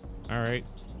 All right,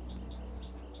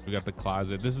 we got the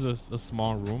closet. This is a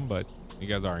small room, but you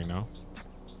guys already know.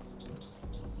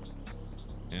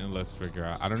 And let's figure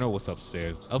out. I don't know what's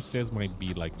upstairs. Upstairs might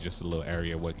be like just a little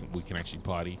area where we can actually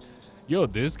party. Yo,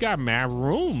 this got mad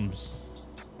rooms.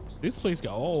 This place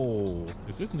got. Oh,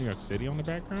 is this New York City on the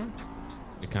background?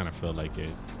 It kind of felt like it.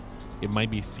 It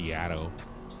might be Seattle.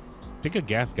 Take a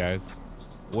guess, guys.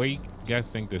 What do you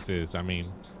guys think this is? I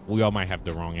mean, we all might have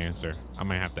the wrong answer. I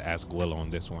might have to ask Will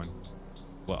on this one.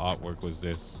 What artwork was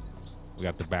this? We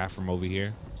got the bathroom over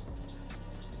here.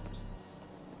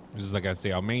 Just like I say,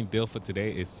 our main deal for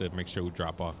today is to make sure we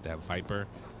drop off that Viper,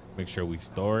 make sure we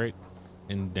store it,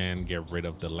 and then get rid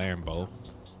of the Lambo.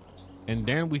 And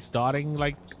then we starting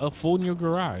like a full new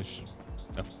garage.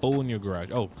 A full new garage.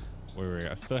 Oh, wait,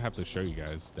 I still have to show you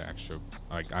guys the extra.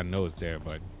 Like, I know it's there,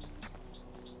 but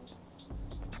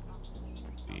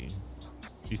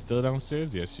she's still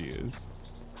downstairs. Yes, she is.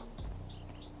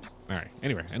 All right,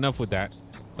 anyway, enough with that.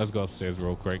 Let's go upstairs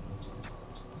real quick.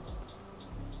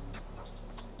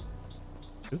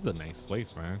 This is a nice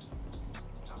place, man.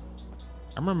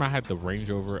 I remember I had the Range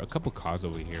Rover, a couple cars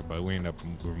over here, but we ended up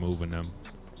removing them.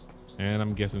 And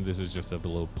I'm guessing this is just a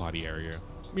little party area.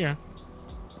 Yeah,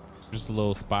 just a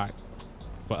little spot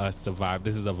for us to vibe.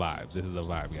 This is a vibe. This is a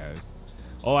vibe, guys.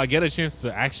 Oh, I get a chance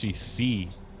to actually see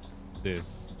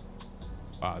this.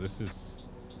 Wow, this is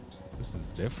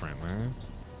different, man.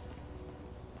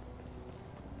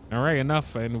 All right,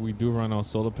 enough. And we do run on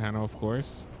solar panel, of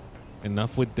course.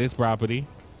 Enough with this property.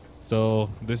 So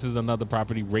this is another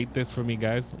property. Rate this for me,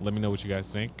 guys. Let me know what you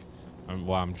guys think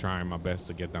while I'm trying my best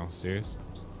to get downstairs.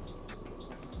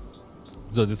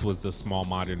 So this was the small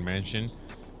modern mansion.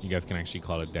 You guys can actually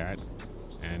call it that.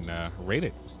 And rate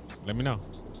it. Let me know.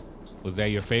 Was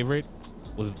that your favorite?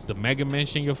 Was the Mega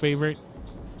Mansion your favorite?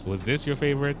 Was this your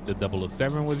favorite? The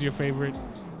 007 was your favorite?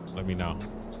 Let me know.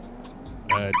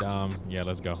 But yeah,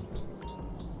 let's go.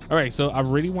 All right, so I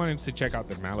really wanted to check out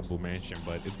the Malibu mansion,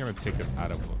 but it's gonna take us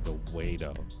out of the way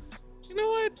though. You know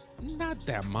what? Not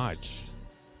that much.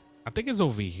 I think it's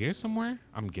over here somewhere.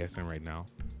 I'm guessing right now.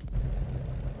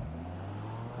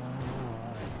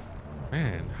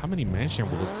 Man, how many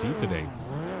mansions we'll see today?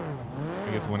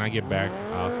 I guess when I get back,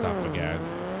 I'll stop for gas.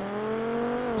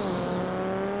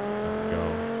 Let's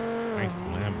go. Nice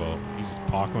Lambo. You just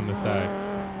park on the side.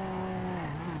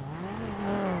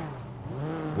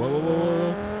 Whoa, whoa, whoa,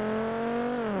 whoa.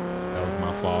 That was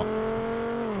my fault.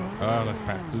 Let's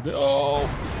pass through the. Oh!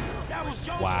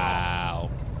 Wow.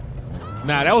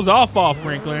 Nah, that was our fault,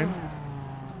 Franklin.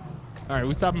 All right,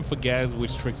 we stopping for gas,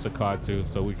 which tricks the car too,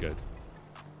 so we good.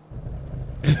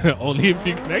 Only if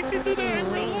you can actually do that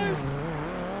in real life.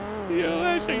 Yo,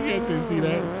 actually, you guys can see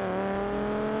that.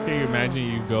 Can you imagine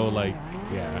you go like,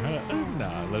 yeah,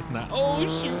 nah, let's not. Oh,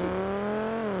 shoot.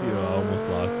 Yo, I almost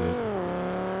lost it.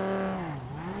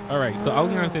 All right, so I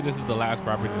was gonna say this is the last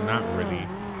property, not really.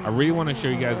 I really want to show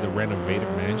you guys the renovated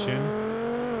mansion,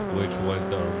 which was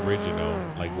the original,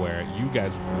 like where you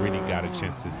guys really got a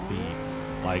chance to see.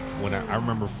 Like when I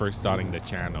remember first starting the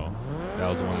channel, that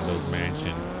was one of those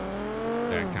mansions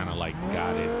that kind of like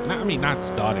got it. I mean, not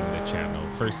starting the channel,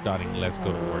 first starting Let's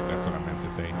Go to Work. That's what I meant to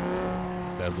say.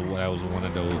 that was one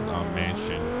of those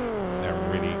mansion that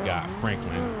really got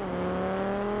Franklin.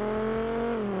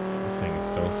 This thing is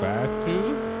so fast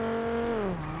too,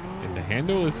 and the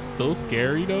handle is so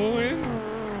scary though.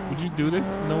 Man, would you do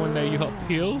this knowing that you help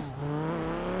hills?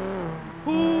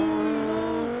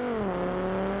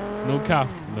 No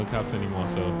cops anymore.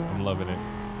 So I'm loving it.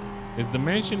 Is the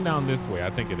mansion down this way? I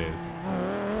think it is.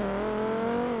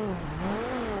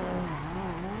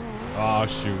 Oh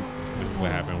shoot. This is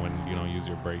what happened when you don't use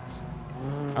your brakes.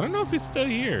 I don't know if it's still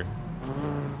here.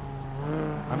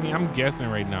 I mean, I'm guessing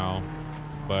right now,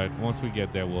 but once we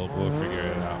get there, we'll figure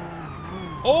it out.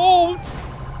 Oh!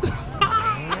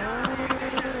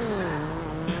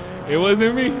 It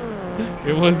wasn't me.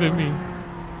 It wasn't me.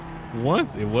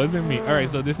 Once it wasn't me. All right,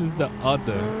 so this is the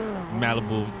other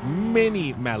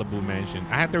mini Malibu mansion.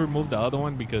 I had to remove the other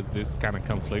one because this kind of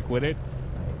conflict with it.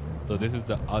 So this is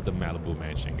the other Malibu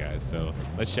mansion, guys. So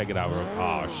let's check it out.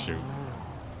 Oh shoot.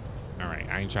 All right,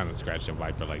 I ain't trying to scratch the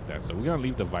Viper like that. So we're gonna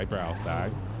leave the Viper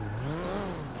outside.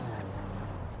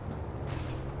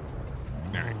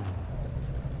 All right.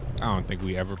 I don't think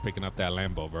we ever picking up that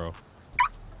Lambo, bro.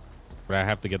 But I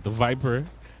have to get the Viper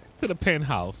to the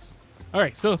penthouse. All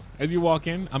right, so as you walk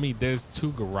in, I mean, there's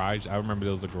two garage. I remember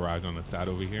there was a garage on the side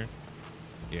over here.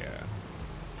 Yeah.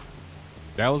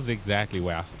 That was exactly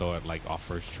where I stored like our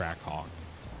first track hawk.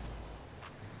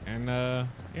 And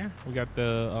yeah, we got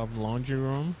the laundry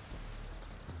room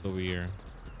over here.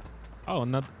 Oh,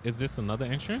 is this another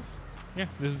entrance? Yeah,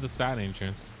 this is the side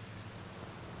entrance.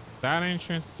 Side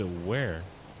entrance to where?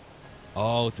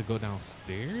 Oh, to go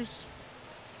downstairs?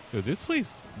 Dude, this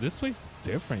place is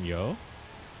different, yo.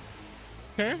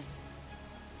 Okay.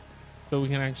 So we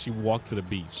can actually walk to the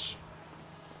beach.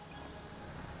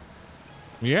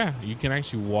 Yeah, you can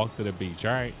actually walk to the beach.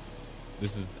 All right.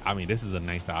 This is a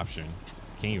nice option.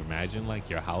 Can you imagine like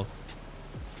your house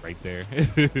is right there?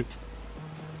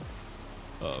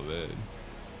 Oh man.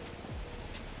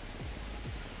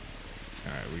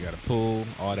 All right, we got a pool,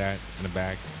 all that in the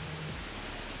back.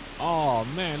 Oh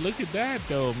man, look at that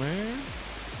though, man.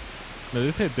 No,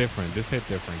 this hit different. This hit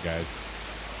different, guys.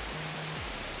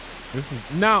 This is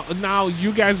now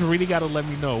you guys really gotta let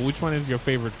me know which one is your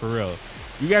favorite for real.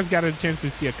 You guys got a chance to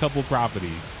see a couple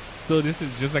properties. So this is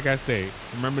just like I say,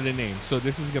 remember the name. So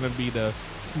this is gonna be the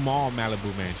small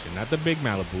Malibu mansion, not the big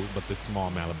Malibu, but the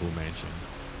small Malibu mansion.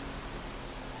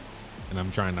 And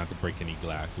I'm trying not to break any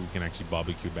glass, so we can actually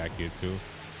barbecue back here too.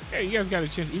 Yeah, you guys got a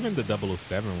chance. Even the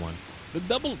 007 one,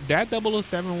 that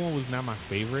 007 one was not my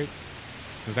favorite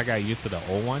since I got used to the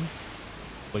old one.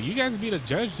 But you guys be the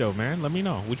judge though, man. Let me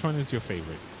know which one is your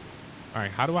favorite. All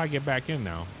right, how do I get back in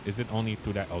now? Is it only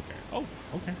through that? Okay. Oh,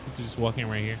 okay. You can just walk in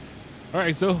right here. All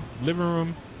right, so living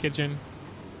room, kitchen.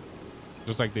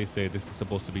 Just like they said, this is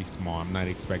supposed to be small. I'm not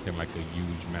expecting like a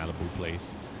huge Malibu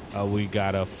place. We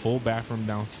got a full bathroom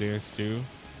downstairs too.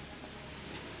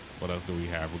 What else do we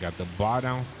have? We got the bar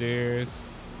downstairs.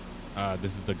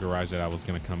 This is the garage that I was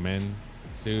gonna come in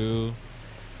to.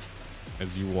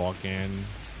 As you walk in,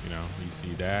 you know, you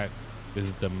see that. This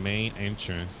is the main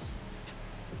entrance,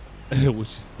 which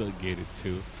is still gated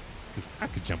too. Cause I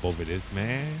could jump over this,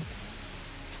 man.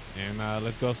 And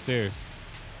let's go upstairs.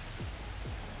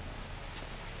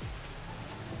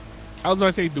 I was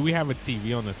gonna say, do we have a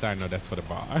TV on the side? No, that's for the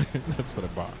bar. That's for the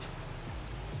bar.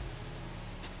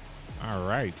 All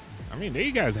right. I mean, there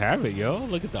you guys have it, yo.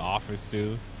 Look at the office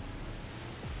too.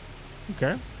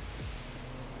 Okay.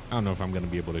 I don't know if I'm gonna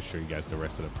be able to show you guys the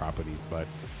rest of the properties, but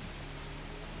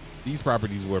these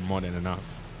properties were more than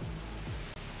enough.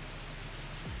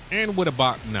 And with a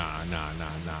box, nah.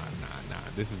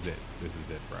 This is it. This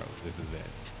is it, bro. This is it.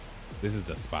 This is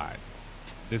the spot.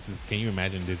 This is, can you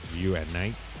imagine this view at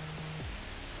night?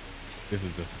 This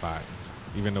is the spot.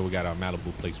 Even though we got our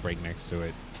Malibu place right next to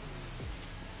it.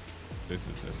 This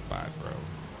is the spot, bro. All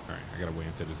right, I gotta wait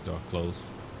until this door closes.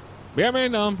 But yeah,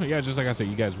 man, yeah, just like I said,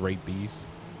 you guys rate these.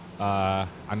 I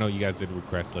know you guys did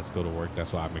request, let's go to work.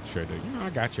 That's why I make sure that, you know, I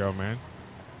got y'all, man.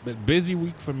 But busy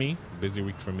week for me,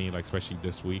 like especially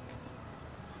this week.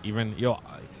 Even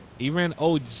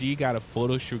OG got a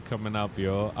photo shoot coming up,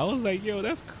 yo. I was like, yo,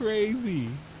 that's crazy.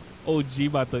 OG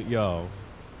about to, yo.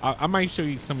 I might show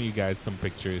you some of you guys some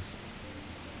pictures.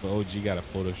 But OG got a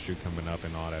photo shoot coming up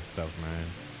and all that stuff, man.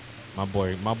 My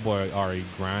boy already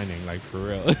grinding, like for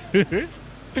real.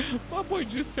 My boy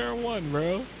just turned 1,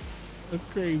 bro. That's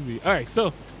crazy. All right,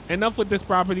 so enough with this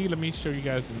property. Let me show you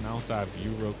guys an outside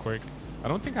view real quick. I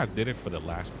don't think I did it for the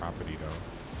last property though.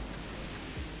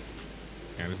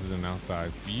 And this is an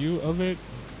outside view of it.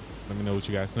 Let me know what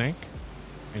you guys think.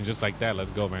 And just like that,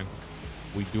 let's go, man.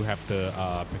 We do have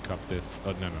to pick up this.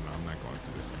 Oh, no, I'm not going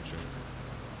to this entrance.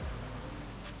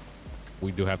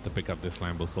 we do have to pick up this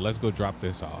Lambo. So let's go drop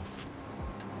this off.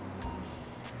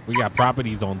 We got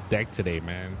properties on deck today,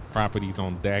 man. Properties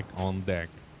on deck,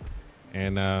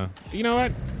 And you know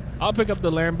what? I'll pick up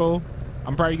the Lambo.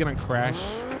 I'm probably gonna crash.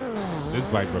 This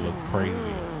Viper look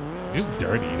crazy. Just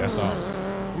dirty, that's all.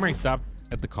 I might stop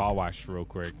at the car wash real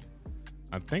quick.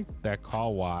 I think that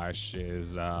car wash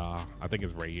is, I think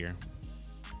it's right here.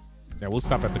 Yeah, we'll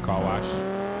stop at the car wash.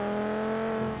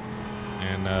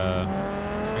 And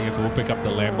I guess we'll pick up the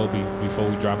Lambo before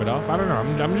we drop it off. I don't know,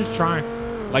 I'm just trying.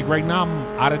 Like right now, I'm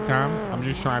out of time. I'm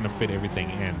just trying to fit everything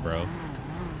in, bro.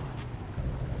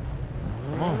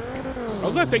 Come on. I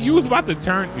was about to say, you was about to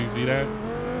turn. You see that?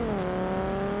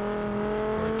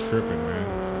 We're tripping, man.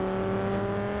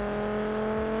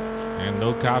 And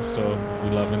no cops, so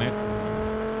we loving it.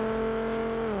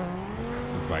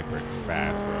 This Viper is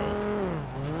fast, bro.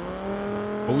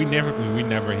 But we never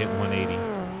hit 180.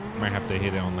 Might have to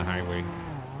hit it on the highway.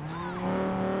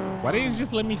 Why didn't you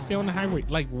just let me stay on the highway?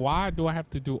 Like, why do I have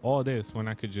to do all this when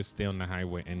I could just stay on the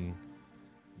highway and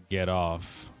get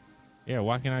off? Yeah,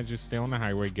 why can't I just stay on the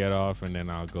highway, get off, and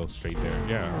then I'll go straight there?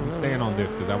 Yeah, I'm staying on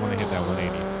this because I want to hit that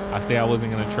 180. I say I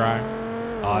wasn't going to try.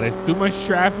 Oh, there's too much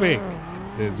traffic.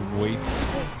 There's way too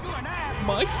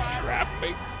much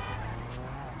traffic.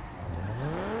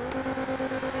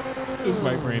 This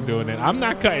Viper ain't doing it. I'm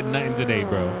not cutting nothing today,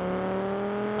 bro.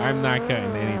 I'm not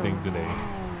cutting anything today.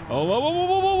 Oh, whoa, whoa, whoa,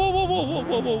 whoa, whoa, whoa, whoa,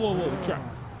 whoa, whoa, whoa, whoa.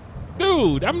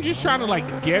 Dude, I'm just trying to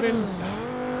like get in. Bro.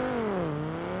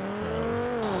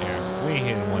 Yeah, we ain't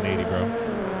hitting 180, bro.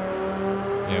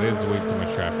 Yeah, there's way too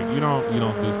much traffic. You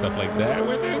don't do stuff like that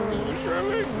when there's too much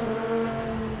traffic.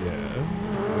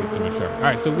 Yeah, way too much traffic. All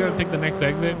right, so we gotta take the next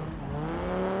exit.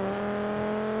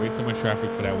 Way too much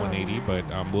traffic for that 180, but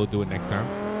we'll do it next time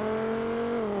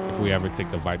if we ever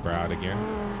take the Viper out again.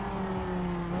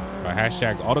 But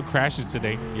hashtag all the crashes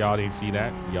today. Y'all didn't see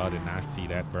that. Y'all did not see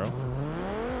that, bro.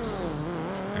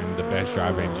 And the best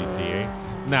driver in GTA.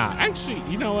 Nah, actually,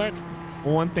 you know what?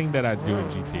 One thing that I do in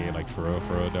GTA, like for real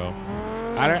though,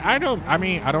 I don't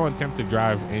attempt to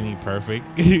drive any perfect.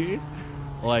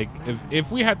 Like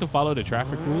if we had to follow the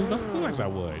traffic rules, of course I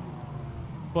would.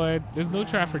 But there's no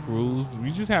traffic rules. We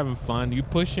just having fun. You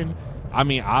pushing. I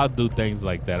mean, I'll do things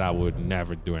like that I would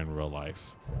never do in real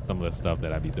life. Some of the stuff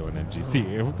that I be doing in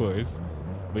GTA, of course.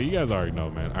 But you guys already know,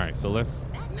 man. All right, so let's.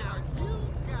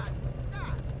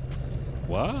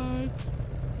 What?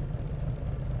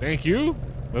 Thank you.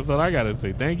 That's all I gotta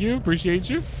say. Thank you. Appreciate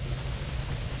you. All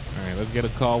right, let's get a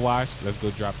car wash. Let's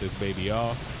go drop this baby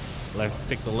off. Let's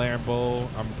take the Lambo.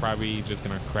 I'm probably just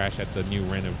gonna crash at the new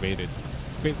renovated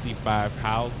 55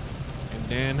 house. And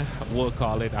then we'll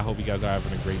call it. I hope you guys are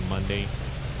having a great Monday.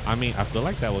 I mean, I feel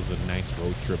like that was a nice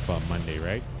road trip for a Monday,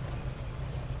 right?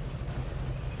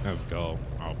 Let's go.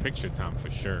 Oh, picture time for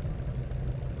sure.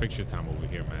 Picture time over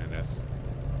here, man. That's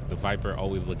the Viper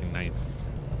always looking nice.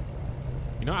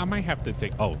 You know, I might have to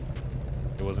take. Oh,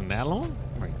 it wasn't that long?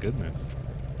 My goodness.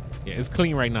 Yeah, it's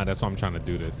clean right now. That's why I'm trying to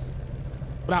do this.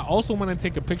 But I also want to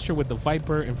take a picture with the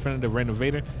Viper in front of the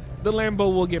renovator. The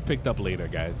Lambo will get picked up later,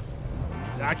 guys.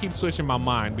 I keep switching my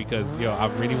mind because, yo, I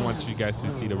really want you guys to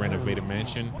see the renovated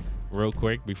mansion real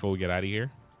quick before we get out of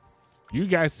here. You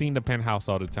guys seen the penthouse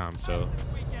all the time, so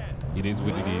it is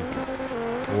what it is.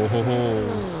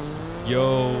 Oh,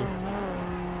 yo,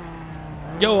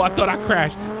 I thought I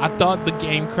crashed. I thought the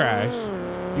game crashed.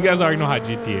 You guys already know how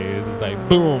GTA is. It's like,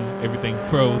 boom, everything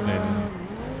froze and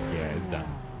yeah, it's done.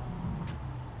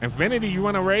 Infinity, you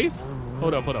want a race?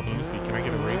 Hold up. Let me see. Can I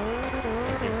get a race?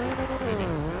 Okay, so it's Infinity.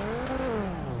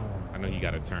 I know he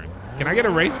got a turn. Can I get a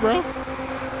race, bro?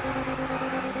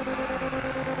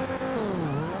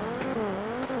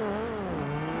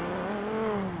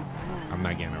 I'm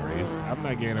not getting a race. I'm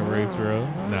not getting a race, bro.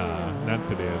 Nah, not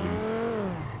today at least.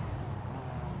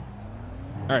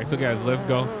 All right, so guys, let's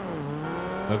go.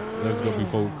 Let's go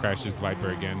before we crash this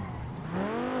Viper again.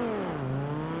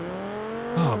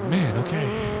 Oh man, okay.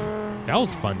 That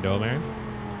was fun though, man.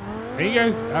 And you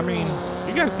guys, I mean,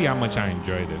 you guys see how much I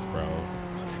enjoy this, bro.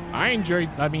 I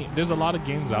mean, there's a lot of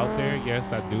games out there.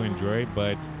 Yes, I do enjoy it,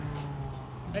 but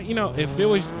you know, if it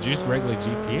was just regular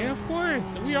GTA, of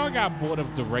course, we all got bored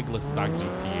of the regular stock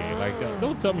GTA. Like,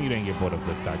 don't tell me you didn't get bored of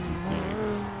the stock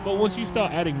GTA. But once you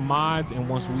start adding mods and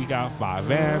once we got 5M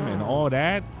and all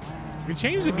that, it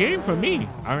changed the game for me.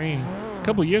 I mean, a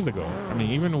couple years ago. I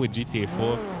mean, even with GTA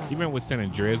 4, even with San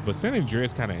Andreas, but San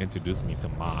Andreas kind of introduced me to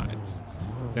mods.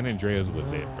 San Andreas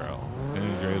was it, bro. San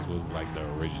Andreas was like the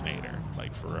originator,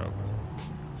 like for real.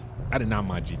 I did not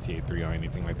mod GTA 3 or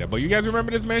anything like that. But you guys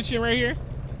remember this mansion right here?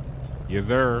 Yes,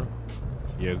 sir.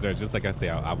 Yes, sir. Just like I say,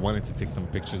 I wanted to take some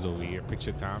pictures over here.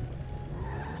 Picture time.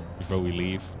 before we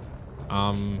leave.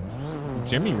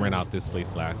 Jimmy rent out this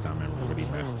place last time and really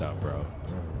messed up, bro.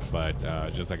 But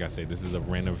just like I said, this is a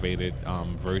renovated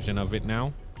version of it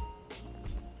now.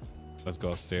 Let's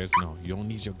go upstairs. No, you don't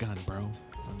need your gun, bro.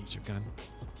 You don't need your gun.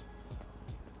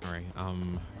 All right,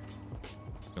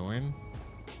 go in.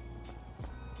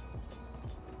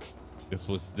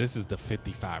 This is the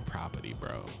 55 property,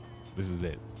 bro. This is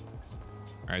it.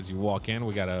 All right, as you walk in,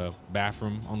 we got a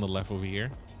bathroom on the left over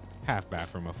here. Half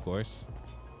bathroom, of course.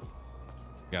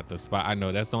 Got the spot. I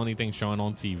know that's the only thing showing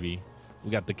on TV.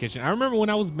 We got the kitchen. I remember when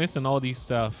I was missing all these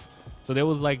stuff. So there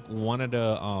was like one of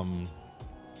the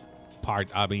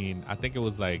I think it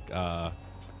was like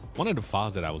one of the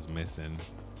files that I was missing.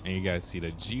 And you guys see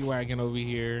the G-Wagon over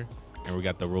here. And we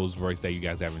got the Rolls-Royce that you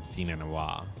guys haven't seen in a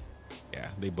while. Yeah,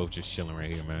 they both just chilling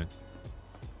right here, man.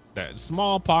 That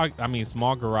small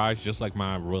garage, just like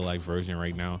my real life version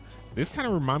right now. This kind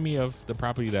of remind me of the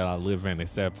property that I live in,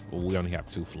 except we only have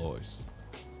 2 floors.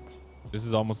 This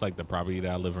is almost like the property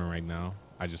that I live in right now.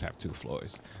 I just have 2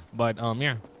 floors. But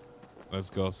yeah, let's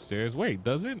go upstairs. Wait,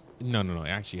 does it? No. I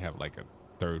actually have like a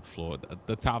 3rd floor,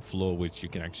 the top floor, which you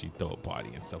can actually throw a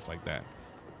party and stuff like that.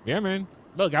 Yeah, man.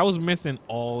 Look, I was missing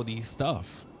all these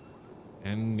stuff.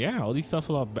 And yeah, all these stuff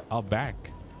are all back.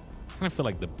 I kind of feel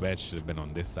like the bed should have been on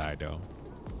this side though.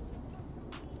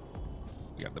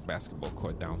 We got the basketball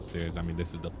court downstairs. I mean,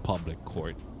 this is the public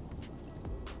court.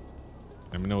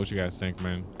 Let me know what you guys think,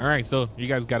 man. All right, so you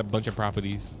guys got a bunch of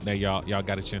properties that y'all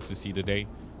got a chance to see today.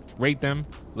 Rate them.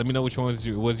 Let me know which one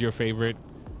was your favorite.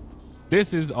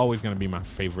 This is always gonna be my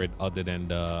favorite, other than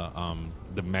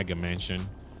the Mega Mansion.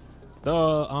 The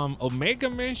Omega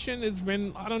Mansion has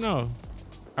been, I don't know.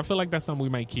 I feel like that's something we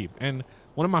might keep. And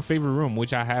one of my favorite room,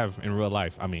 which I have in real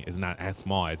life. I mean, it's not as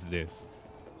small as this,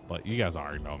 but you guys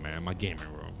already know, man. My gaming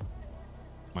room.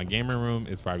 My gaming room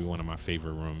is probably one of my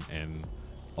favorite room in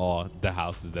all the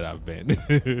houses that I've been.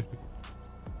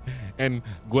 And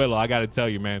Guelo, I gotta tell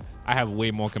you, man, I have way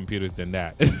more computers than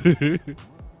that.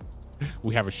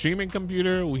 We have a streaming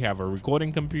computer, we have a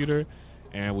recording computer,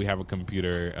 and we have a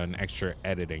computer, an extra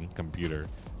editing computer,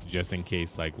 just in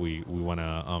case like we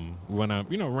wanna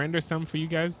you know, render some for you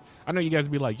guys. I know you guys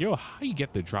be like, yo, how you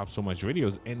get to drop so much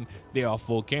videos and they are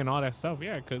 4K and all that stuff?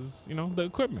 Yeah, because you know, the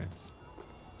equipment's.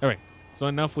 All right, so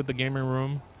enough with the gaming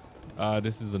room.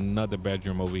 This is another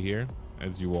bedroom over here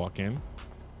as you walk in.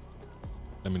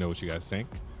 Let me know what you guys think.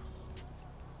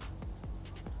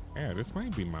 Yeah, this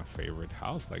might be my favorite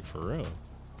house, like for real.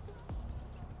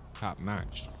 Top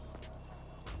notch.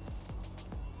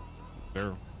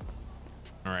 There.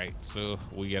 All right, so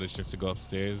we got a chance to go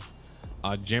upstairs.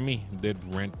 Jimmy did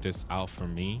rent this out for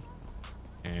me,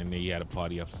 and he had a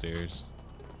party upstairs.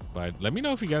 But let me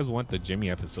know if you guys want the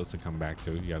Jimmy episodes to come back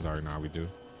to. You guys already know how we do.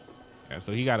 Yeah,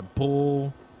 so he got a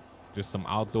pool, just some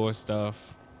outdoor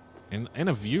stuff, and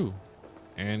a view,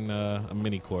 and a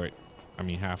mini court. I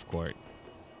mean, half court.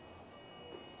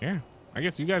 Yeah, I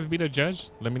guess you guys be the judge.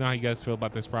 Let me know how you guys feel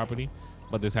about this property.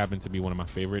 But this happened to be one of my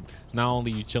favorite. Not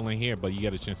only you chilling here, but you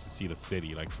get a chance to see the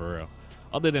city, like for real.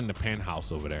 Other than the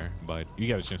penthouse over there, but you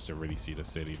get a chance to really see the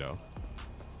city though.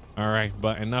 All right,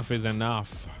 but enough is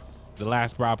enough. The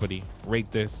last property, rate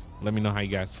this. Let me know how you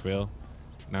guys feel.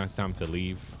 Now it's time to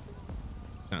leave.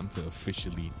 It's time to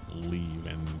officially leave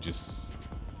and just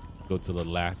go to the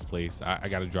last place. I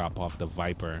gotta drop off the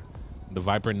Viper. The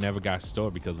Viper never got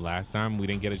stored because last time we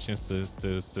didn't get a chance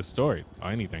to store it or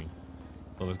anything.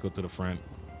 So let's go to the front.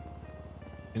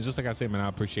 And just like I said, man, I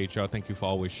appreciate y'all. Thank you for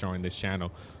always showing this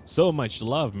channel so much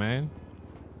love, man.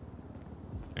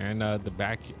 And the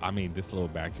back, I mean, this little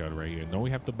backyard right here. Don't we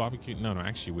have the barbecue? No,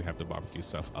 actually we have the barbecue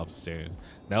stuff upstairs.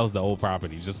 That was the old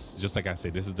property. Just like I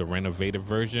said, this is the renovated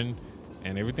version,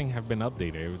 and everything have been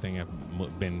updated. Everything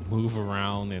have been moved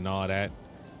around and all that.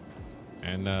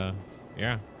 And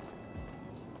yeah,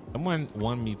 someone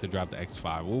wanted me to drop the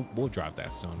X5. We'll drop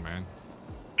that soon, man.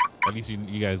 At least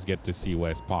you guys get to see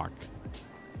West Park.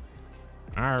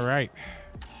 All right,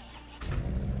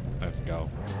 let's go.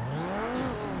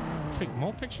 Take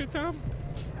more picture time.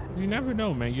 You never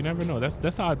know, man. You never know.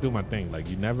 That's how I do my thing. Like,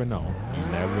 you never know. You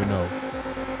never know.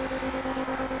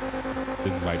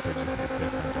 This Viper just hit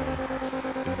different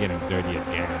though. It's getting dirty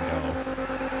again though.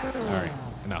 All right,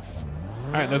 enough.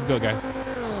 All right, let's go, guys.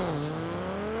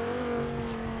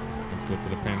 Let's go to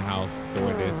the penthouse.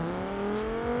 Store this.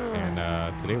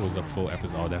 And today was a full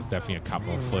episode. Oh, that's definitely a cop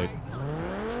on foot.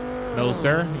 No,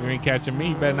 sir, you ain't catching me.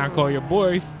 You better not call your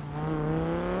boys.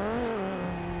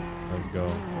 Let's go.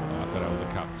 Oh, I thought I was a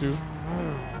cop too.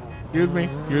 Excuse me.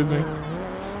 Excuse me.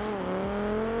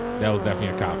 That was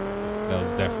definitely a cop. That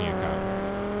was definitely a cop.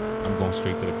 I'm going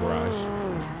straight to the garage.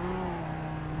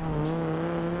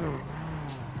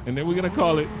 And then we're gonna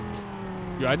call it.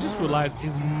 Yo, I just realized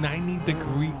it's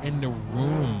 90-degree in the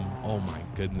room. Oh my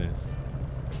goodness.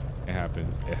 It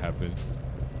happens. It happens.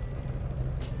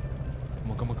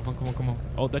 Come on, come on, come on, come on, come on.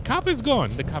 Oh, the cop is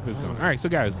gone. The cop is gone. All right, so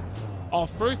guys, our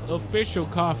first official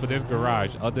car for this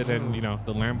garage, other than, you know,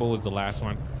 the Lambo was the last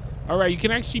one. All right, you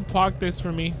can actually park this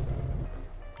for me.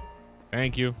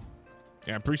 Thank you.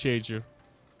 Yeah, I appreciate you.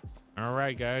 All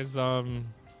right, guys. I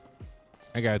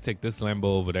gotta take this Lambo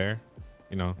over there,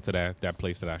 you know, to that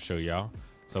place that I show y'all.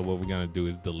 So what we're gonna do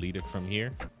is delete it from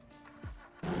here.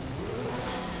 All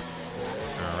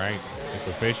right, it's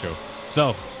official.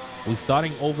 So we're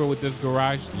starting over with this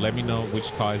garage. Let me know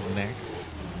which car is next.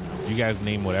 You guys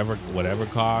name whatever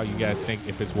car you guys think.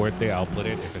 If it's worth it, I'll put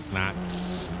it. If it's not,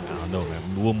 I don't know,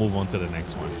 man. We'll move on to the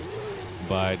next one.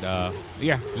 But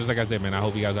yeah, just like I said, man, I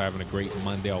hope you guys are having a great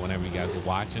Monday or whenever you guys are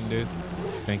watching this.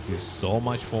 Thank you so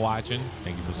much for watching.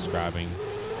 Thank you for subscribing.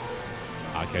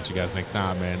 I'll catch you guys next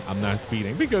time, man. I'm not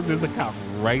speeding because there's a cop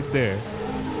right there.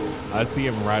 I see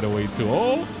him right away too.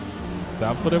 Oh,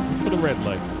 stop for the red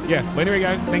light. Yeah, but anyway,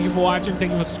 guys, thank you for watching.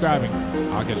 Thank you for subscribing.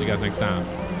 I'll catch you guys next time.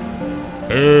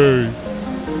 Peace.